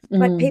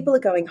 Like, people are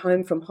going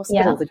home from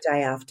hospital the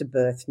day after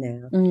birth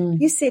now.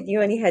 You said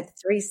you only had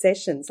 3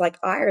 sessions. Like,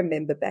 I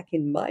remember back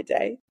in my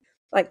day,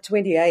 like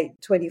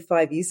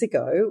 25 years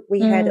ago,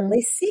 we had at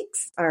least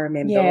 6, I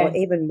remember, or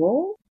even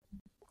more.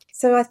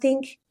 So I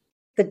think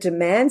the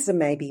demands are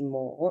maybe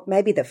more.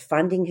 Maybe the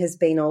funding has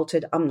been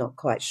altered. I'm not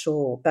quite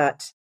sure.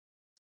 But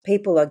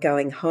people are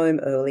going home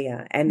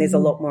earlier and there's a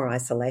lot more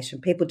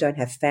isolation. People don't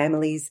have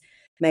families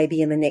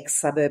maybe in the next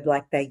suburb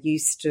like they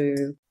used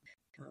to.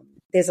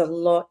 There's a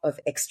lot of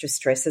extra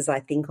stresses,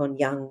 I think, on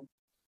young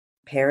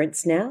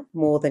parents now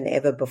more than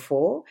ever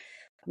before.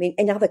 I mean,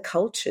 in other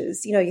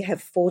cultures, you know, you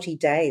have 40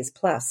 days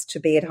plus to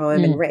be at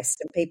home and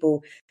rest, and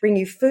people bring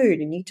you food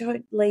and you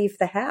don't leave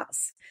the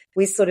house.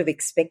 We're sort of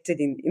expected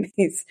in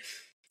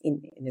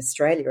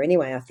Australia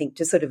anyway, I think,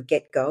 to sort of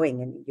get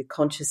going, and you're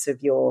conscious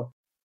of your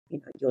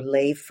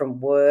leave from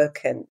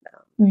work and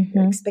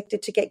You're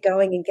expected to get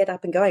going and get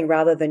up and going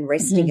rather than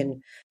resting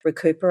and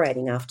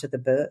recuperating after the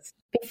birth.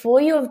 Before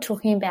you were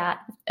talking about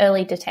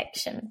early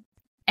detection,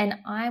 and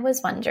I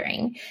was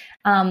wondering,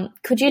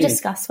 could you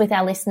discuss with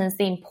our listeners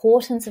the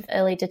importance of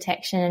early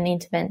detection and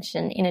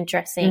intervention in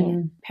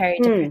addressing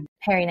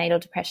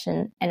perinatal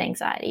depression and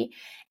anxiety?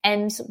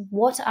 And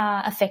what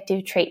are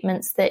effective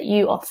treatments that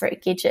you offer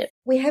at Gidget?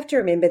 We have to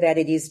remember that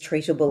it is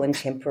treatable and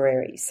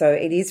temporary. So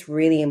it is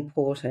really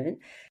important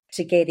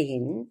to get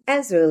in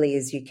as early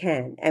as you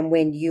can. And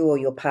when you or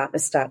your partner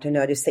start to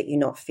notice that you're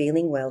not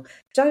feeling well,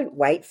 don't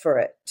wait for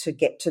it to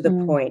get to the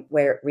point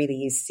where it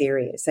really is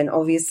serious. And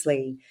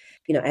obviously,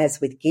 you know, as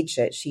with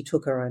Gidget, she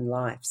took her own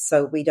life.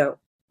 So the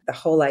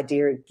whole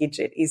idea of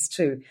Gidget is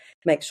to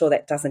make sure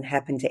that doesn't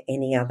happen to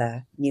any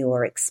other new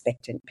or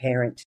expectant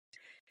parent.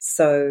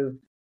 So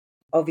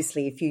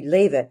obviously, if you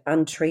leave it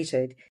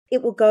untreated,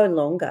 it will go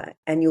longer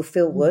and you'll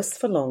feel worse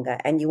for longer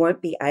and you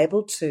won't be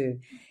able to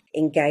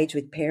engage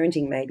with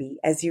parenting maybe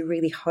as you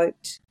really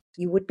hoped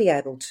you would be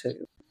able to.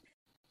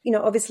 You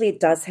know, obviously it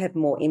does have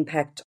more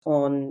impact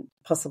on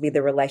possibly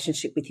the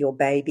relationship with your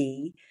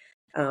baby,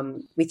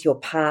 with your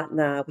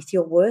partner, with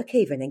your work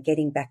even, and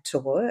getting back to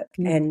work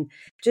and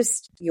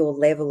just your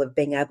level of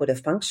being able to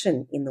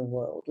function in the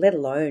world, let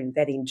alone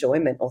that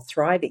enjoyment or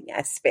thriving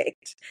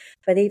aspect,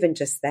 but even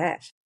just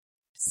that.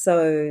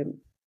 So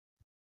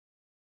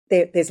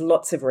there's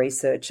lots of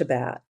research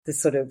about the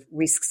sort of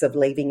risks of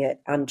leaving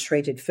it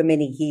untreated for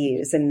many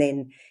years. And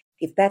then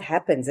if that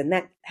happens, and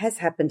that has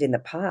happened in the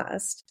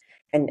past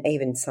and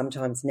even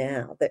sometimes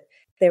now, that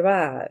there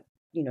are,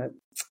 you know,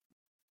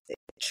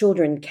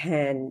 children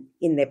can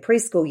in their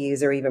preschool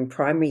years or even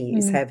primary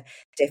years have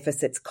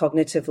deficits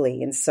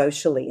cognitively and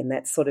socially and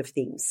that sort of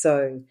thing.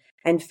 So,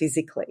 and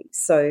physically.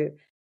 So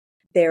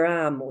there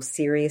are more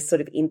serious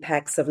sort of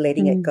impacts of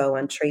letting it go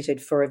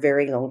untreated for a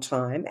very long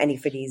time. And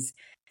if it is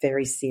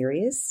very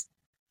serious,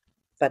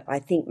 but I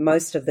think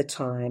most of the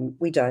time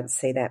we don't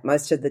see that.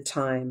 Most of the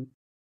time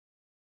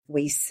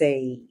we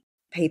see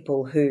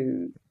people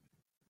who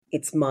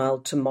it's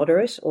mild to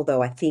moderate,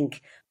 although I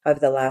think over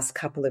the last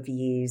couple of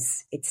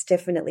years it's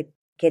definitely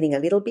getting a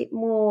little bit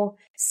more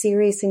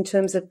serious in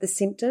terms of the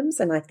symptoms.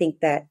 And I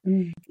think that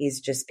is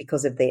just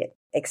because of the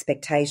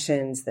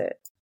expectations, the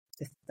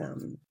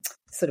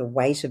sort of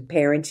weight of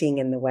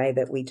parenting and the way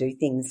that we do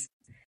things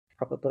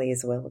probably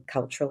as well,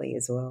 culturally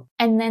as well.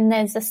 And then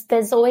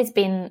there's always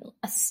been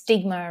a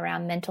stigma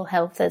around mental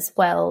health as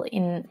well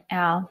in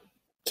our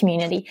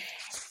community.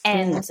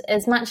 And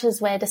as much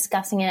as we're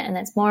discussing it and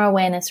there's more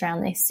awareness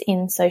around this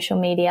in social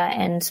media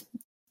and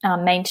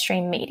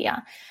mainstream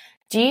media,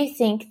 do you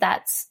think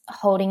that's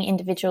holding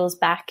individuals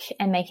back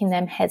and making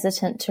them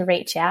hesitant to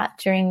reach out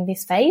during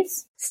this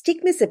phase?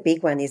 Stigma's a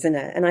big one, isn't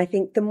it? And I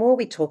think the more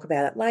we talk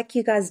about it, like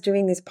you guys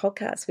doing this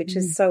podcast, which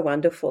is so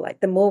wonderful,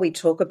 like the more we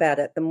talk about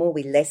it, the more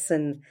we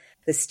lessen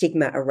the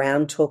stigma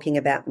around talking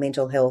about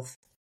mental health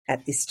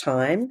at this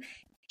time.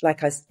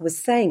 Like I was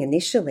saying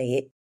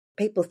initially,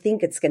 people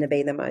think it's going to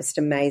be the most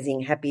amazing,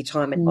 happy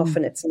time, and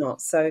often it's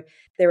not. So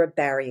there are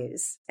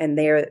barriers and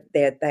they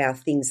are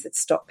things that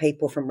stop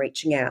people from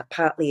reaching out.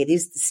 Partly it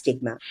is the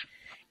stigma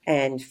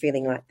and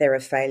feeling like they're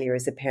a failure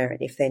as a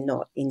parent if they're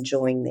not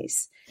enjoying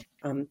this.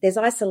 There's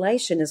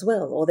isolation as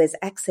well, or there's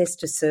access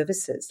to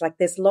services. Like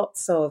there's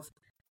lots of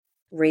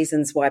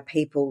reasons why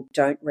people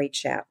don't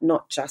reach out,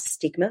 not just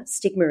stigma.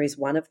 Stigma is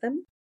one of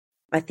them.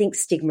 I think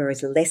stigma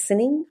is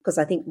lessening because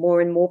I think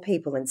more and more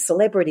people and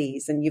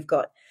celebrities, and you've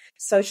got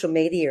social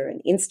media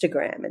and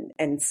Instagram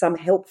and some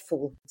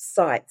helpful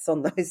sites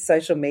on those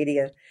social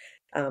media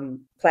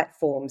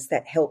platforms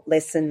that help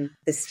lessen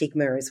the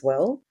stigma as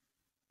well.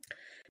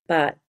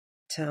 But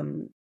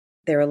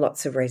there are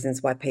lots of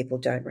reasons why people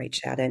don't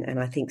reach out, and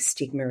I think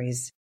stigma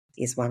is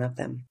one of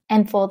them.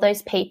 And for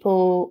those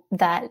people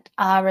that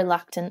are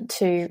reluctant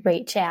to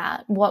reach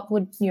out, what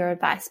would your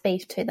advice be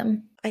to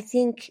them? I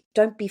think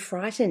don't be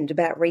frightened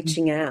about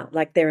reaching out.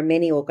 Like there are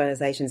many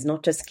organisations,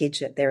 not just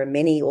Gidget, there are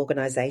many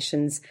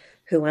organisations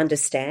who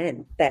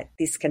understand that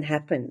this can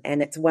happen,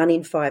 and it's 1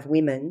 in 5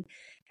 women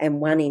and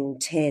 1 in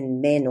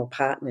 10 men or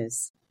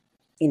partners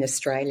in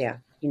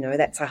Australia. You know,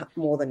 that's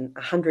more than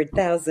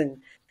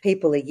 100,000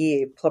 people a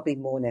year, probably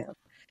more now.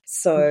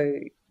 So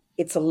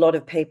it's a lot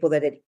of people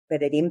that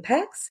it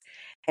impacts,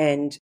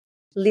 and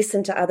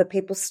listen to other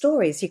people's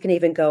stories. You can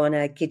even go on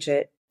a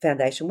Gidget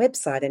Foundation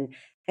website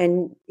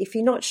and if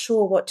you're not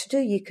sure what to do,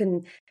 you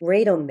can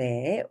read on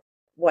there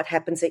what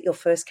happens at your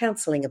first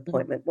counselling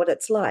appointment, what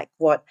it's like,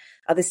 what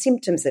are the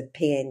symptoms of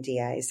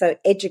PNDA. So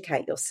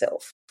educate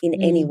yourself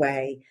in any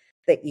way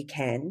that you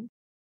can.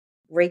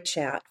 Reach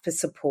out for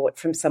support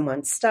from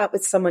someone. Start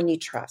with someone you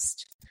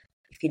trust.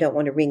 If you don't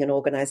want to ring an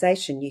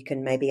organisation, you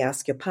can maybe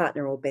ask your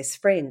partner or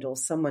best friend or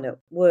someone at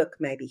work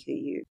maybe who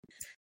you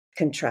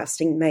can trust.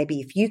 And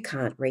maybe if you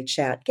can't reach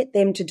out, get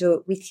them to do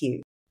it with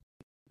you.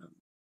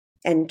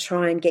 And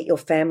try and get your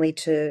family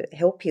to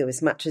help you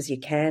as much as you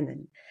can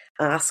and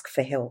ask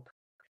for help,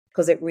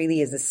 because it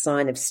really is a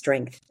sign of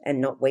strength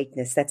and not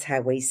weakness. That's how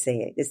we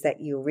see it, is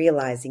that you're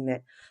realising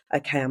that,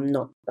 okay, I'm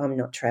not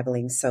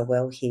travelling so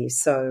well here,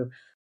 so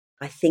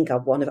I think I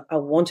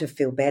want to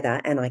feel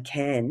better, and I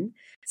can.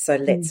 So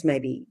let's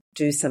maybe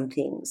do some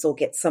things or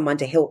get someone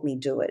to help me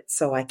do it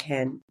so I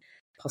can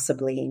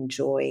possibly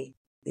enjoy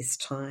this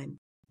time.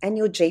 And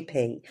your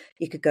GP,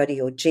 you could go to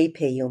your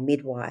GP, your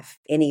midwife,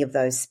 any of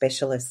those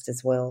specialists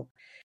as well,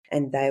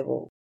 and they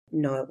will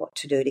know what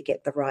to do to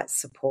get the right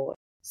support.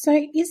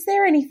 So is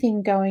there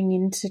anything going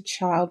into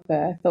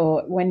childbirth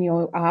or when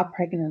you are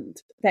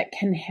pregnant that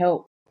can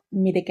help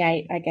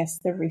mitigate, I guess,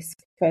 the risk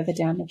further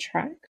down the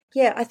track?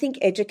 Yeah, I think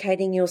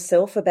educating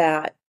yourself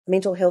about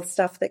mental health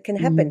stuff that can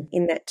happen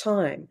in that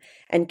time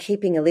and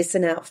keeping a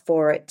listen out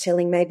for it,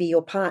 telling maybe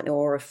your partner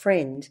or a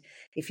friend,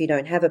 if you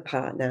don't have a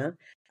partner,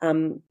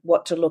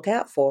 what to look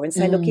out for and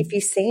say, look, if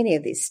you see any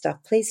of this stuff,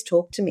 please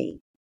talk to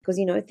me because,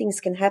 things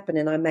can happen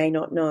and I may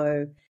not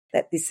know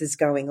that this is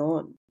going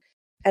on.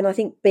 And I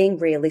think being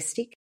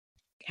realistic,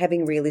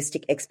 having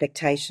realistic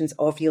expectations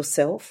of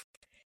yourself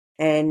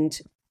and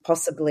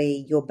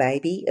possibly your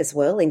baby as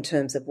well in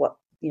terms of what,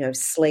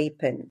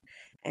 sleep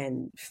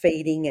and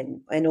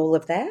feeding and all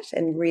of that,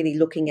 and really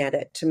looking at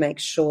it to make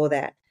sure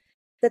that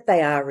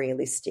they are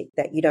realistic,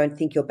 that you don't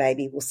think your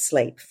baby will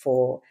sleep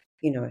for,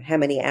 how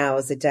many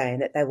hours a day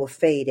and that they will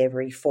feed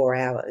every 4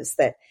 hours,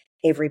 that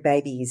every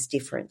baby is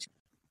different.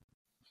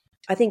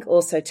 I think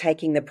also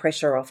taking the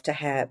pressure off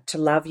to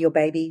love your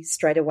baby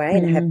straight away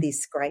and have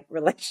this great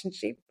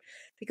relationship,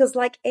 because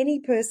like any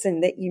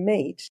person that you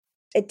meet,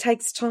 it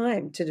takes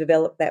time to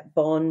develop that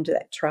bond,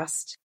 that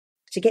trust,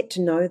 to get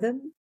to know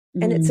them.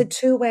 And it's a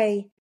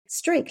two-way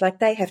street. Like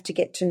they have to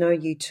get to know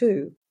you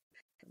too.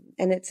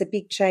 And it's a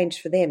big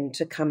change for them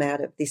to come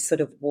out of this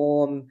sort of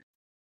warm,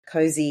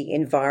 cozy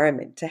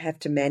environment, to have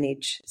to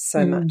manage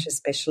so much,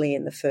 especially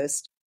in the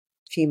first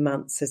few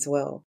months as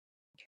well.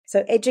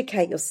 So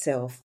educate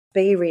yourself,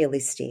 be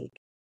realistic.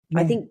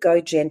 I think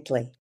go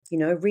gently,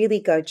 really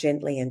go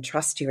gently and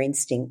trust your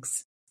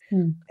instincts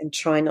and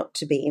try not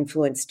to be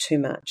influenced too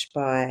much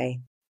by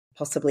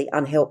possibly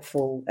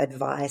unhelpful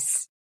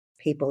advice,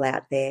 people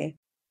out there.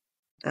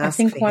 I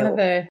think one of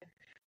the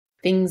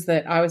things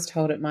that I was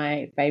told at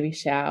my baby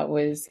shower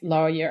was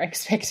lower your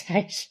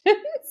expectations.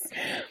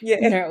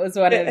 Yeah. It was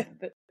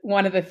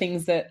one of the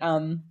things that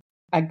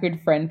a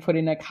good friend put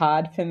in a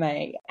card for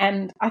me.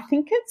 And I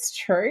think it's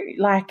true.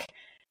 Like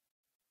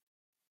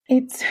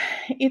it's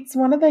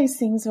one of those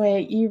things where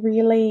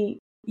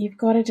you've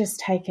got to just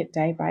take it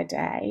day by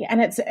day. And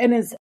it's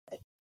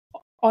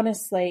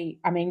honestly,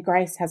 I mean,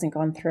 Grace hasn't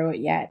gone through it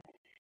yet.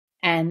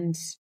 And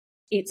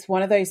it's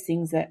one of those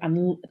things that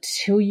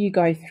until you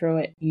go through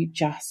it, you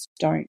just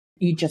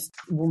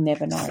will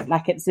never know.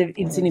 Like it's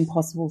an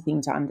impossible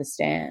thing to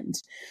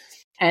understand.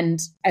 And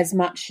as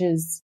much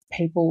as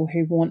people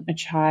who want a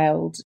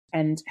child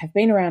and have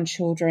been around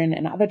children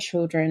and other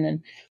children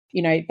and,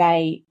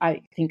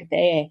 I think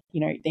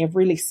they're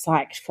really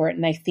psyched for it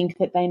and they think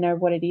that they know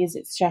what it is.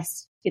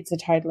 It's a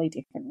totally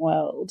different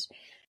world.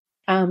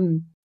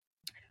 And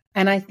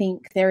I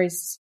think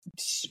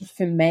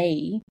for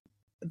me,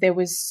 there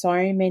was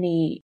so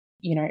many,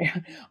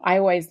 I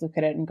always look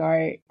at it and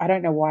go, I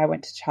don't know why I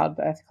went to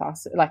childbirth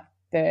classes, like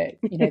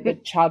the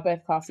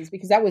childbirth classes,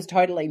 because that was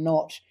totally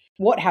not,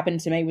 what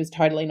happened to me was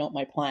totally not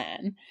my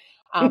plan,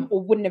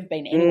 or wouldn't have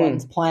been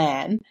anyone's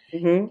plan.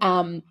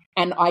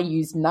 And I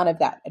used none of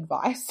that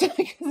advice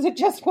because it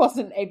just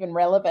wasn't even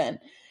relevant.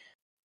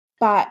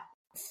 But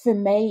for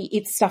me,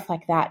 it's stuff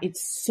like that.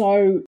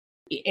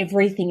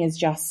 Everything is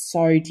just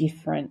so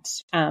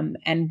different, and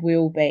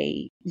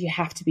you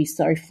have to be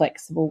so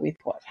flexible with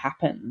what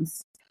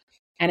happens.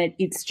 And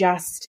it's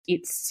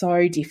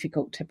so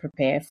difficult to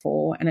prepare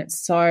for. And it's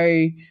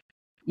so,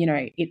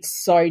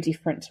 it's so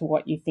different to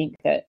what you think,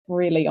 that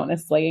really,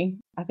 honestly,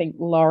 I think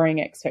lowering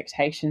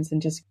expectations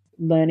and just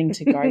learning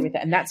to go with it.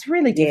 And that's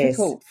really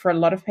difficult for a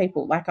lot of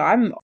people. Like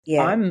I'm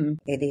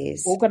it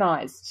is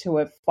organized to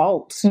a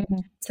fault. Same.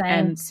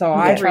 And so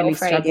I really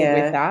struggled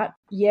with that.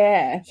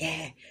 Yeah.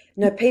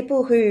 No,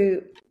 people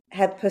who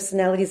have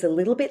personalities a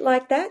little bit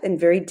like that and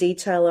very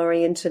detail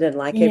oriented and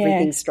like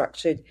everything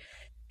structured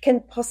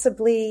can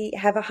possibly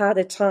have a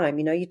harder time.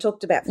 You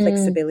talked about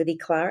flexibility,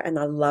 Clara, and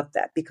I love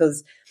that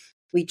because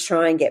we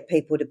try and get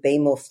people to be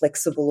more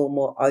flexible or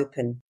more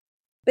open.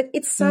 But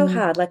it's so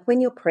hard. Like when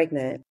you're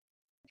pregnant,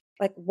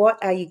 like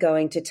what are you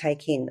going to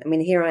take in? I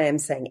mean, here I am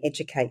saying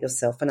educate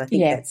yourself, and I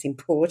think that's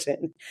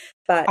important.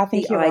 But I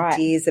think the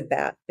ideas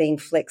about being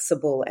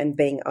flexible and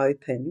being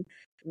open,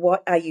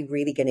 what are you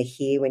really going to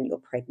hear when you're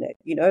pregnant,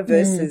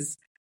 versus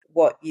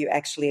what you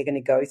actually are going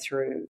to go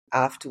through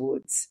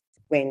afterwards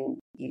when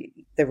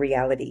the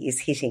reality is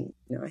hitting.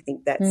 I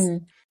think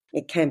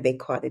it can be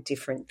quite a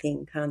different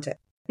thing, can't it?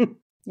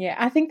 Yeah,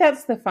 I think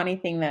that's the funny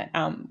thing that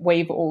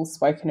we've all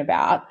spoken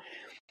about,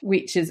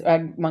 which is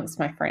amongst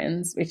my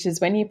friends, which is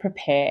when you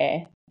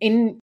prepare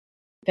in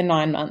the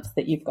 9 months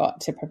that you've got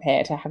to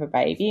prepare to have a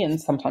baby,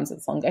 and sometimes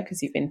it's longer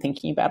because you've been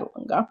thinking about it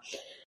longer.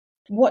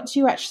 What do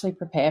you actually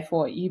prepare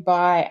for? You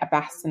buy a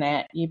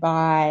bassinet, you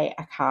buy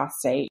a car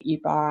seat, you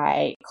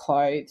buy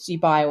clothes, you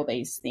buy all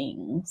these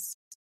things,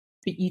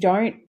 but you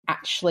don't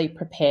actually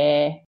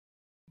prepare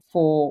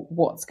for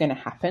what's going to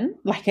happen.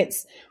 Like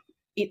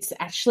it's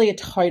actually a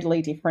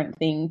totally different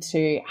thing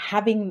to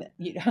having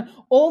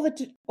all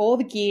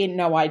the gear,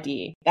 no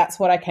idea. That's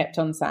what I kept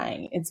on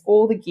saying. It's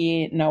all the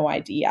gear, no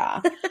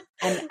idea.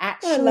 And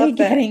actually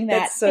getting that.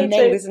 That's so true,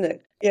 isn't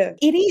it? Yeah.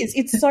 It is.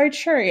 It's so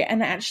true.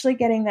 And actually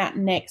getting that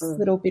next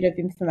little bit of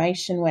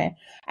information where,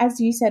 as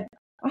you said,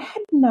 I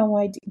had no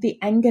idea. The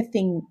anger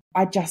thing,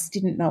 I just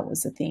didn't know it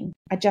was a thing.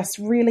 I just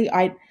really,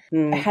 I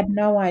had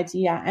no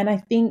idea. And I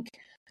think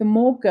the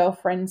more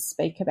girlfriends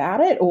speak about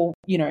it, or,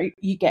 you know,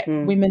 you get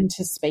women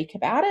to speak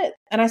about it.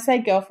 And I say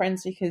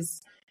girlfriends because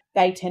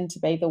they tend to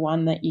be the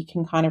one that you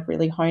can kind of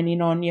really hone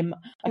in on.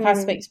 Like I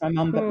speak to my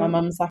mum, but my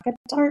mum's like, I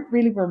don't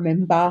really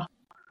remember.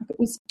 It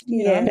was,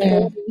 you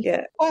know,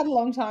 quite a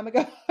long time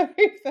ago for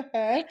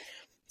her.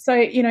 So,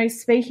 you know,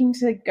 speaking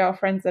to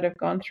girlfriends that have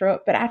gone through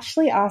it, but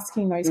actually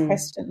asking those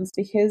questions,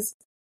 because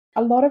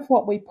a lot of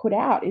what we put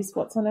out is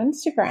what's on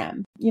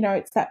Instagram. You know,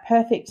 it's that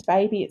perfect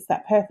baby, it's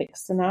that perfect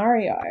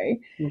scenario.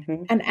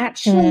 And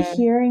actually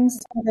hearing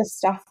some of the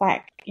stuff,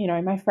 like, you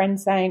know, my friend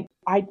saying,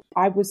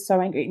 I was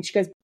so angry, and she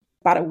goes,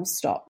 but it will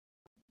stop.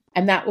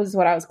 And that was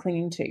what I was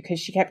clinging to, because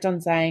she kept on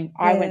saying,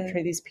 I went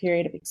through this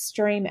period of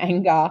extreme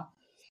anger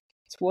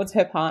towards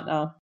her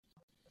partner,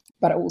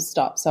 but it will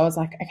stop. So I was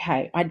like,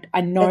 okay,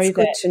 I know that's that.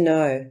 Good to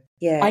know.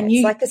 Yeah,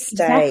 it's like a stage.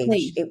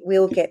 Exactly. It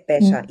will get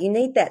better. You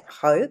need that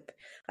hope,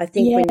 I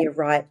think, when you're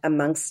right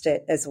amongst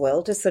it as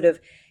well, to sort of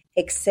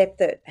accept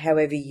that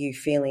however you're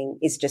feeling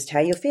is just how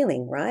you're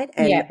feeling, right?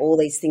 And all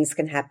these things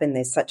can happen.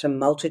 There's such a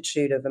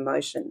multitude of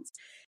emotions.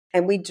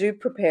 And we do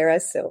prepare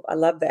ourselves. I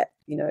love that,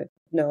 you know,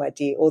 no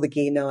idea, all the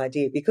gear, no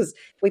idea, because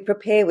we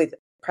prepare with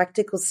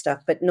practical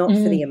stuff, but not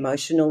for the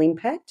emotional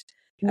impact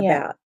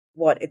about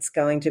what it's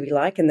going to be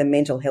like and the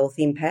mental health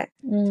impact.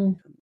 And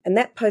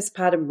that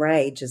postpartum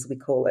rage, as we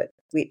call it,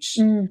 which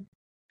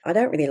I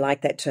don't really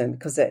like that term,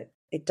 because it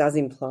does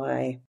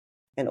imply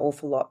an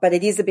awful lot, but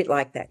it is a bit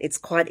like that. It's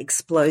quite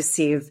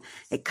explosive.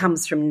 It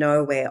comes from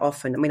nowhere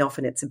often. I mean,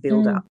 often it's a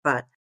build-up,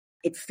 but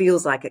it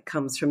feels like it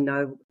comes from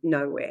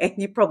nowhere.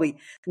 You've probably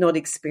not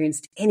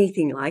experienced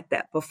anything like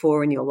that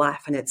before in your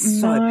life, and it's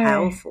so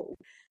powerful.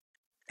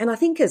 And I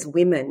think as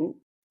women,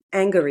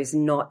 anger is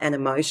not an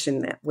emotion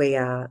that we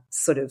are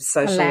sort of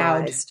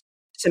socialized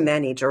to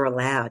manage or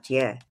allowed,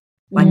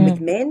 Like with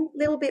men, a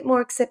little bit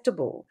more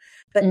acceptable,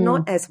 but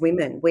not as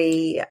women.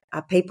 We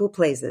are people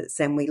pleasers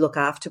and we look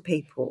after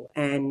people.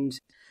 And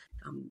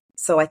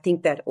so I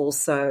think that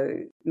also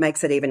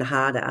makes it even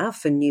harder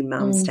for new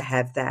mums to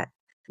have that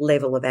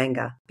level of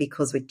anger,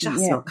 because we're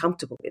just not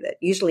comfortable with it.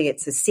 Usually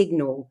it's a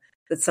signal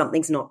that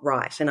something's not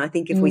right. And I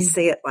think if we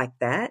see it like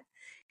that,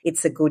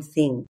 it's a good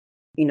thing.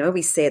 You know,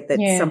 we said that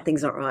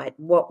something's not right.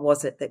 What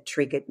was it that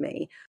triggered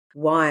me?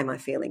 Why am I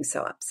feeling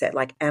so upset?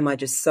 Like, am I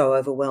just so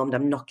overwhelmed?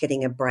 I'm not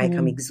getting a break.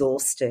 I'm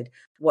exhausted.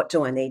 What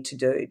do I need to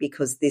do?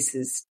 Because this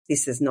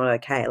is not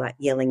okay. Like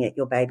yelling at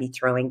your baby,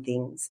 throwing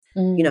things.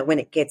 You know, when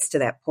it gets to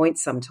that point,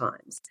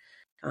 sometimes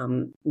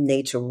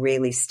need to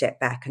really step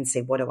back and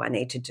see, what do I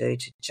need to do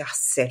to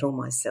just settle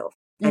myself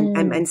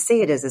and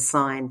see it as a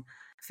sign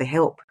for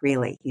help,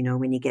 really, you know,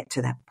 when you get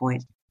to that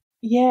point.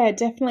 Yeah,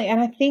 definitely. And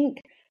I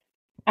think,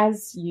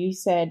 as you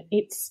said,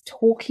 it's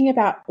talking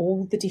about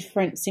all the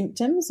different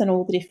symptoms and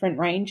all the different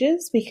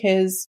ranges,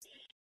 because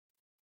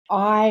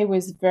I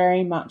was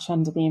very much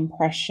under the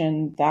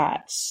impression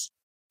that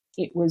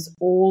it was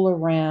all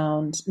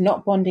around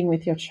not bonding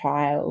with your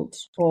child,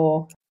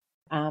 or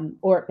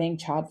it being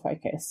child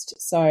focused.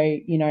 So,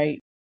 you know,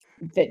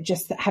 that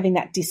just having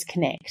that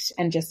disconnect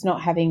and just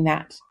not having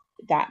that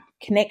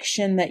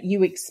connection that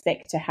you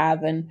expect to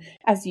have. And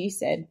as you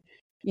said,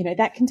 you know,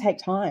 that can take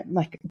time.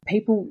 Like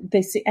people,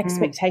 this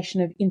expectation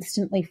of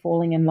instantly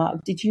falling in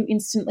love. Did you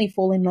instantly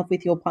fall in love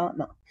with your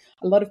partner?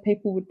 A lot of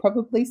people would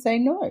probably say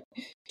no.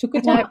 Took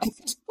a time,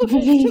 took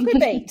a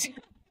beat.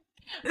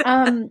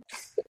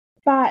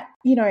 But,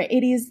 you know,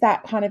 it is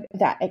that kind of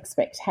that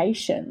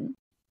expectation.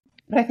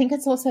 But I think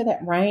it's also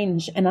that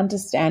range and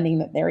understanding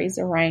that there is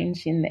a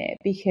range in there,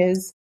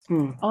 because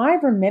I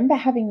remember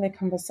having the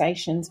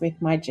conversations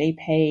with my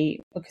GP,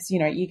 because, you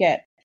know,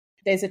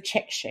 there's a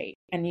check sheet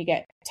and you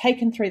get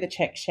taken through the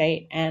check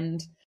sheet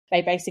and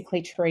they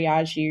basically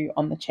triage you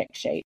on the check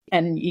sheet,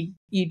 and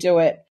you do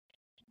it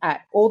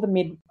at all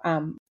the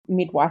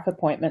midwife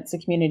appointments, the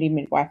community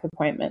midwife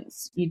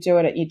appointments. You do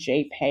it at your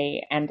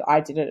GP, and I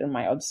did it in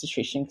my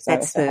obstetrician because I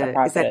also had a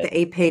private. Is that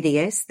the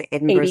EPDS, the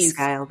Edinburgh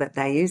scale that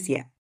they use?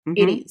 Yeah.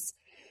 It is.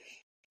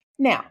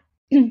 Now,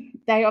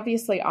 they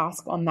obviously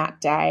ask on that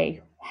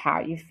day how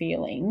you're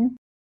feeling,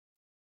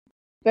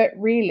 but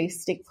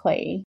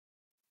realistically,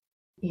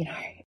 you know,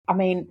 I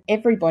mean,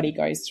 everybody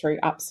goes through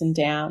ups and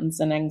downs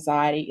and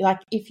anxiety.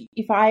 Like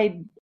if I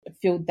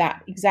filled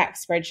that exact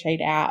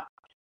spreadsheet out,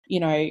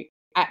 you know,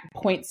 at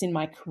points in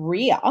my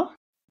career,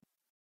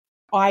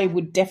 I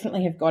would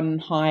definitely have gotten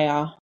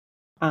higher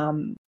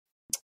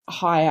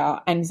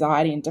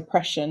anxiety and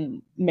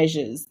depression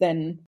measures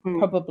than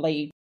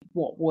probably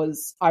what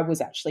I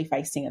was actually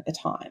facing at the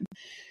time.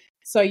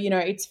 So,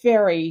 it's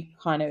very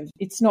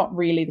it's not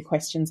really the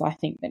questions I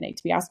think that need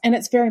to be asked. And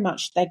it's very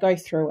much, they go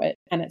through it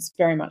and it's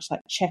very much like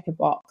check a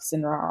box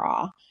and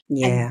rah-rah.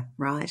 Yeah, and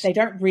right. They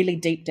don't really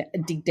dig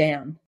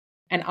down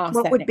and ask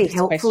what that would be next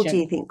helpful, question. do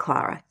you think,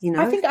 Clara?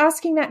 I think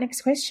asking that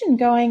next question,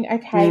 going,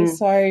 okay,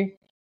 so,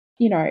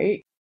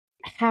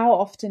 how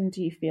often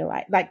do you feel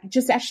like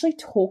just actually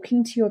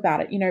talking to you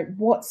about it?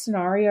 What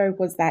scenario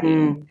was that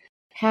in?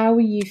 How are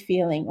you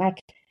feeling? Like,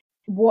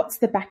 what's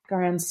the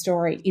background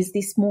story? Is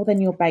this more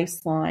than your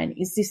baseline?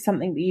 Is this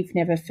something that you've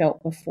never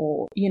felt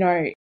before?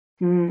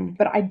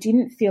 But I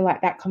didn't feel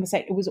like that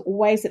conversation. It was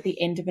always at the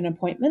end of an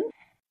appointment.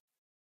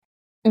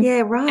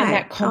 Yeah, right. And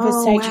that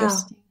conversation. Oh, wow.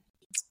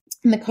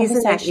 And the conversation.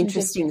 Isn't that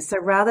interesting? So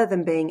rather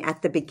than being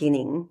at the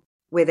beginning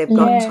where they've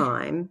got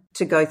time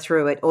to go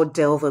through it or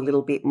delve a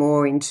little bit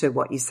more into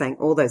what you're saying,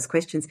 all those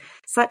questions,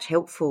 such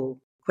helpful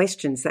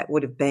questions that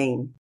would have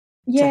been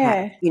to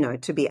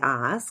have, to be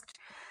asked.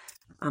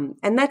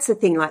 And that's the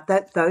thing, like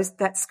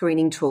that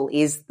screening tool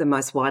is the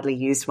most widely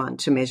used one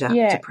to measure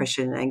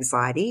depression and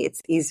anxiety. It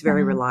is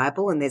very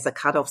reliable, and there's a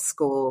cutoff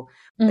score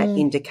that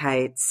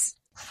indicates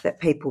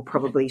that people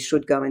probably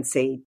should go and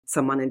see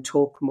someone and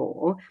talk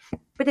more.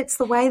 But it's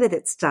the way that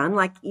it's done.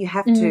 Like, you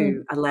have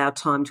to allow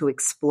time to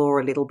explore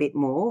a little bit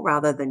more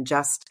rather than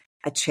just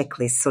a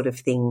checklist sort of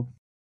thing,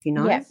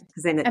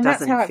 because then it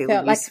doesn't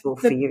feel useful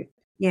for you.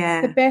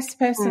 Yeah. The best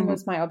person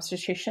was my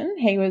obstetrician.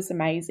 He was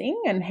amazing,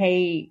 and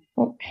he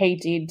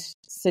did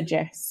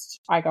suggest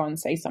I go and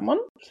see someone.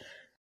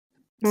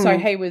 So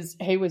he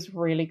was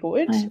really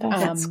good.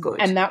 That's good.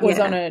 And that was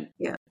on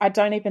I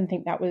don't even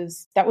think that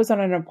was on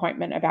an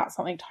appointment about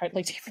something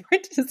totally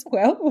different as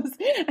well. It was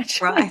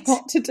actually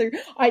not to do.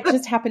 It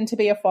just happened to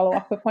be a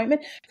follow-up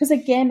appointment. Because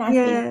again, I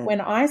think when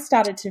I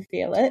started to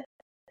feel it,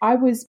 I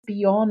was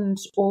beyond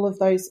all of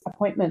those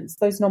appointments,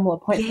 those normal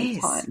appointment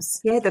times.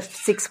 Yeah, the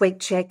 6-week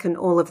check and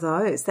all of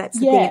those. That's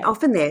the thing.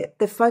 Often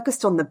they're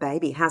focused on the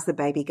baby. How's the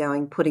baby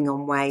going, putting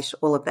on weight,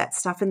 all of that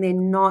stuff. And they're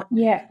not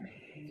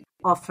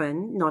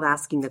often not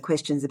asking the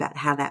questions about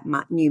how that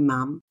new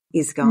mum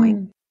is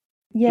going.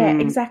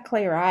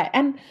 Exactly right.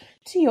 And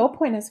to your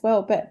point as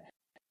well, but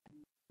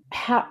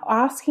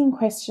asking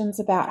questions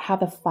about how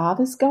the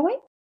father's going.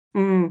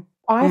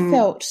 I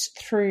felt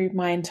through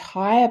my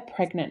entire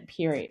pregnant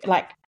period,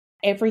 like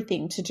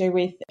everything to do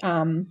with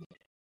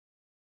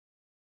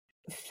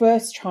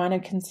first trying to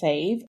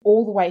conceive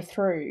all the way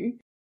through,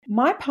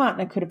 my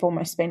partner could have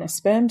almost been a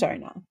sperm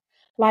donor.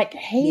 Like,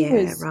 he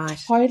was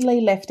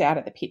totally left out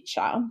of the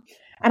picture.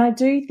 And I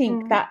do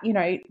think that,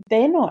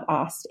 they're not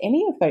asked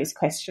any of those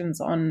questions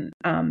on...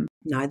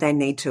 No, they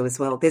need to as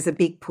well. There's a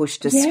big push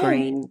to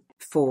screen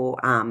for,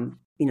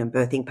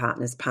 birthing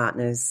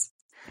partners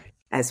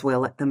as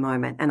well at the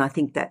moment. And I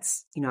think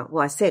that's,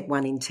 I said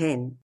 1 in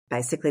 10,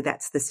 basically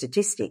that's the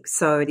statistic.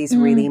 So it is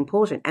really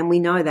important. And we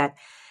know that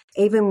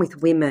even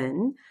with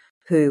women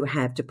who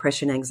have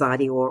depression,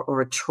 anxiety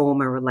or a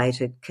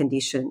trauma-related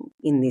condition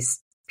in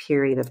this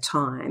period of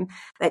time,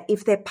 that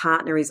if their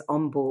partner is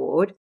on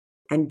board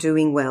and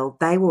doing well,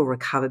 they will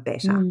recover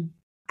better.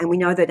 And we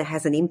know that it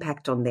has an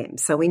impact on them.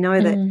 So we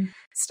know that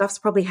stuff's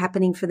probably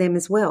happening for them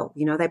as well.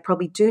 They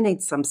probably do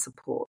need some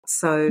support.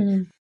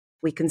 So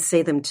we can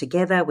see them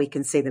together. We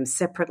can see them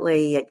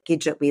separately. At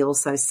Gidget, we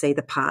also see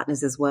the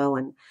partners as well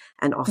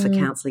and offer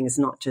counselling is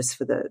not just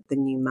for the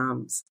new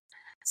mums.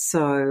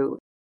 So,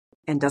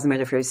 and doesn't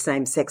matter if you're a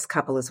same-sex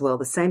couple as well.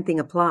 The same thing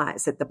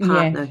applies, that the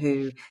partner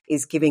who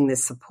is giving the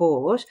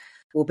support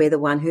will be the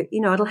one who,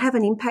 it'll have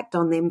an impact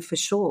on them for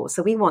sure.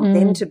 So we want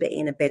them to be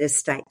in a better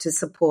state to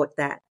support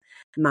that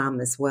mum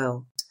as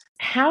well.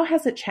 How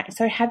has it changed?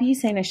 So have you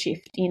seen a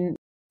shift in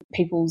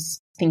people's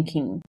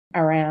thinking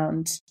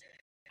around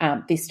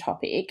this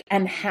topic,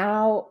 and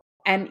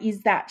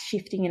is that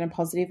shifting in a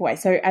positive way?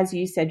 So as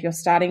you said, you're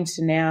starting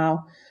to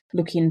now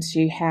look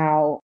into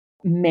how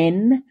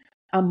men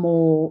are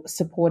more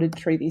supported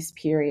through this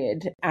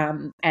period,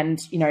 and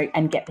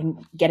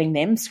getting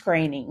them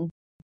screening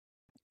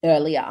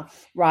earlier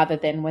rather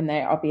than when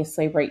they're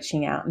obviously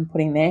reaching out and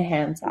putting their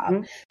hands up.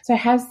 So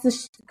has the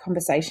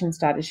conversation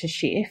started to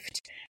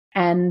shift,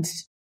 and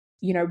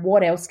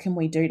what else can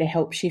we do to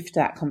help shift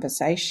that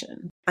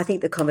conversation? I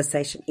think the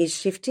conversation is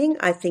shifting.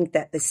 I think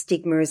that the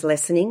stigma is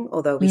lessening,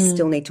 although we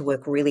still need to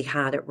work really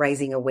hard at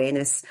raising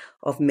awareness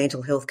of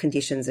mental health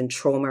conditions and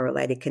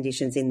trauma-related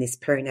conditions in this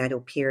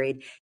perinatal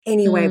period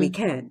any way we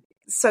can.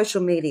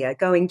 Social media,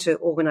 going to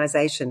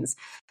organisations,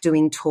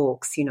 doing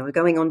talks,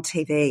 going on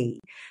TV,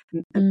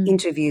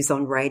 interviews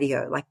on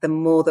radio. Like, the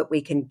more that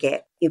we can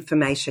get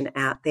information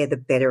out there, the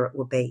better it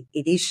will be.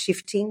 It is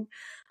shifting.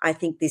 I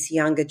think this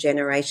younger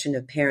generation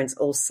of parents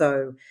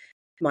also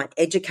might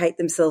educate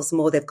themselves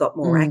more. They've got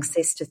more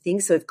access to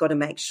things, so we've got to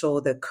make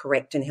sure the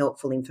correct and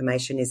helpful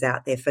information is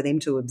out there for them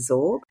to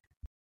absorb.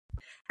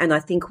 And I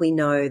think we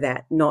know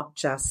that not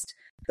just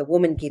the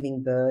woman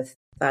giving birth,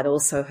 but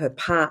also her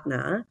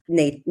partner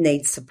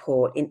needs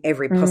support in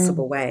every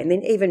possible way. And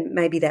then even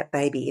maybe that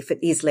baby, if it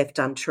is left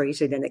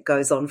untreated and it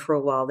goes on for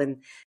a while,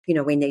 then,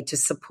 we need to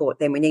support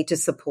them. We need to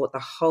support the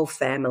whole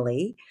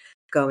family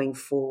going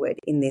forward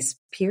in this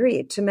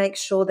period to make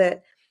sure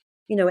that,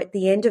 you know, at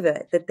the end of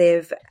it, that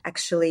they've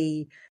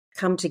actually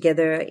come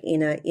together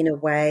in a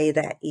way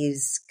that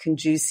is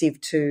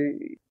conducive to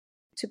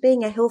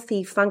being a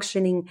healthy,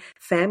 functioning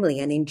family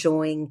and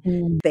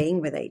enjoying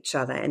being with each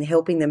other and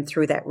helping them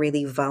through that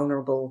really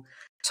vulnerable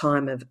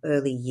time of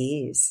early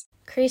years.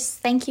 Chris,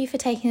 thank you for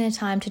taking the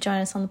time to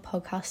join us on the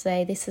podcast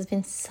today. This has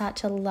been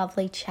such a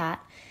lovely chat.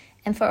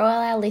 And for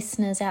all our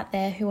listeners out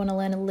there who want to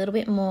learn a little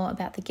bit more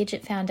about the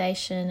Gidget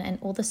Foundation and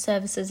all the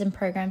services and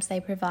programs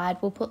they provide,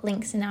 we'll put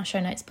links in our show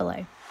notes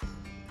below.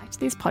 Back to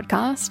this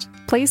podcast,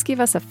 please give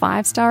us a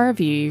 5-star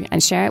review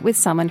and share it with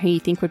someone who you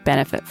think would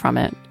benefit from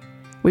it.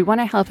 We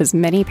want to help as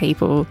many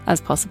people as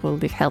possible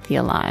live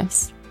healthier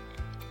lives.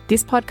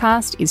 This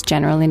podcast is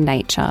general in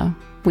nature.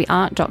 We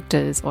aren't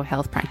doctors or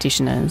health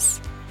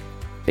practitioners.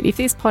 But if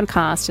this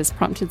podcast has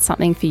prompted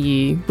something for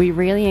you, we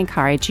really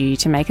encourage you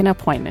to make an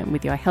appointment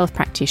with your health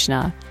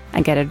practitioner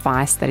and get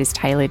advice that is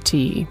tailored to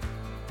you.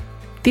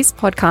 This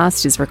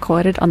podcast is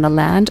recorded on the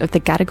land of the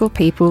Gadigal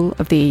people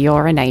of the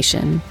Eora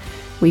Nation.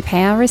 We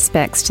pay our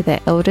respects to their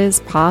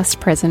elders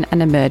past, present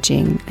and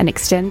emerging and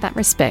extend that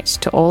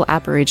respect to all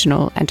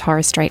Aboriginal and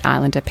Torres Strait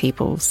Islander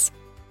peoples.